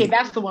 Yeah, okay,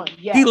 that's the one.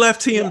 Yeah. He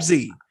left TMZ.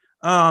 He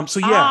left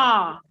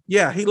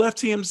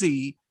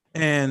TMZ,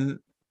 and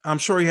I'm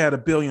sure he had a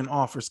billion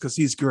offers because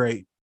he's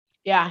great.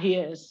 Yeah, he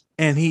is.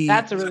 And he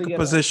That's a really took good a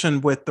position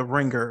with The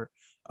Ringer.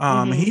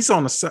 He's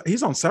on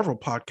several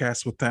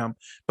podcasts with them,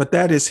 but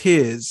that is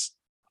his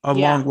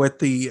along with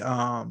the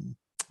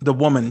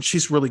woman.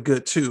 She's really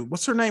good too.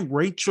 What's her name?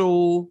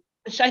 Rachel.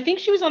 I think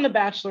she was on The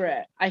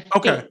Bachelorette. I think.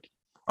 Okay.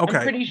 I'm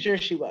pretty sure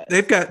she was.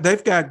 They've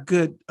got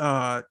good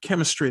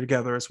chemistry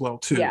together as well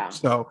too. Yeah.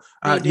 So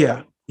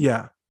yeah.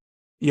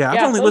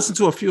 I've only listened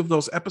to a few of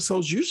those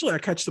episodes. Usually I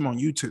catch them on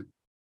YouTube.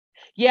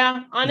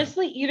 Yeah,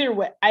 honestly, either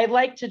way, I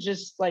like to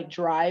just like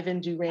drive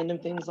and do random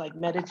things like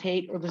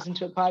meditate or listen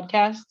to a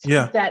podcast.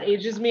 Yeah. If that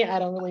ages me, I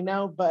don't really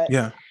know, but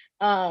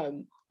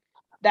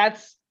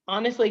that's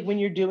honestly when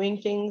you're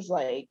doing things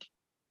like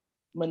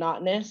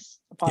monotonous,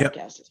 a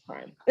podcast is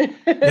prime.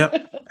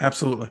 Yep,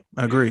 absolutely.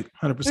 Agreed.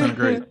 100%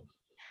 agreed.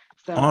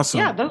 So, awesome.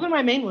 Yeah, those are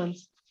my main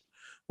ones.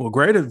 Well,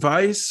 great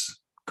advice,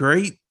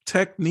 great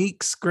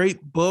techniques,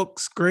 great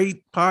books,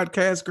 great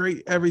podcasts,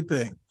 great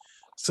everything.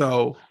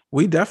 So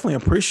we definitely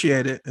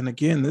appreciate it. And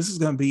again, this is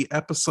going to be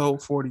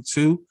episode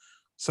 42.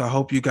 So I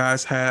hope you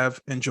guys have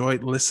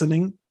enjoyed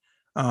listening.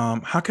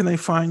 How can they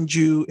find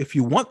you if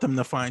you want them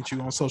to find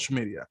you on social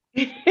media?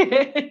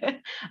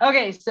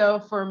 Okay, so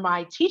for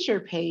my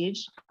teacher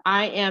page,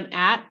 I am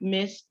at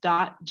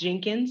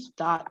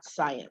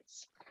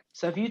miss.jenkins.science.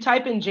 So if you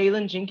type in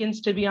Jailyn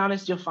Jenkins, to be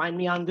honest, you'll find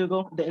me on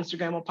Google. The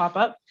Instagram will pop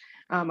up.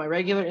 My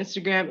regular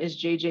Instagram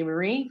is JJ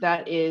Marie.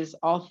 That is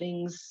all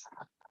things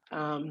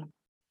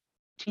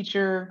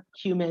teacher,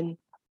 human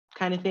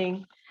kind of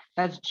thing.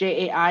 That's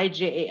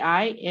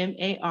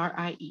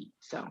JAIJAIMARIE.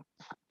 So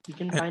you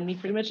can find me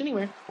pretty much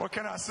anywhere. What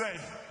can I say?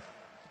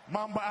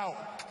 Mamba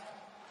out.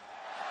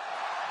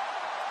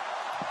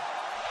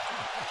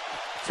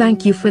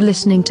 Thank you for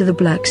listening to the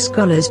Black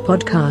Scholars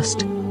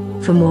Podcast.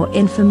 For more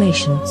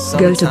information,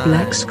 go to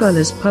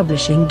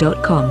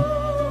blackscholarspublishing.com.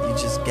 You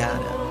just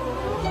gotta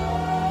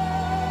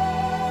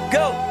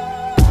go.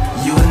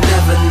 You will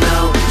never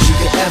know what you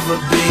could ever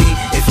be.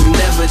 If you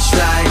never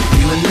try,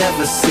 you will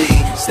never see.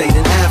 Stayed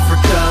in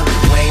Africa,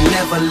 we ain't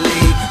never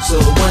leave. So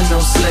it wasn't no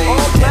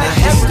slaves in our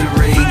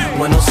history.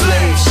 Wasn't no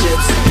slave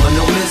ships, wasn't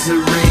no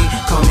misery.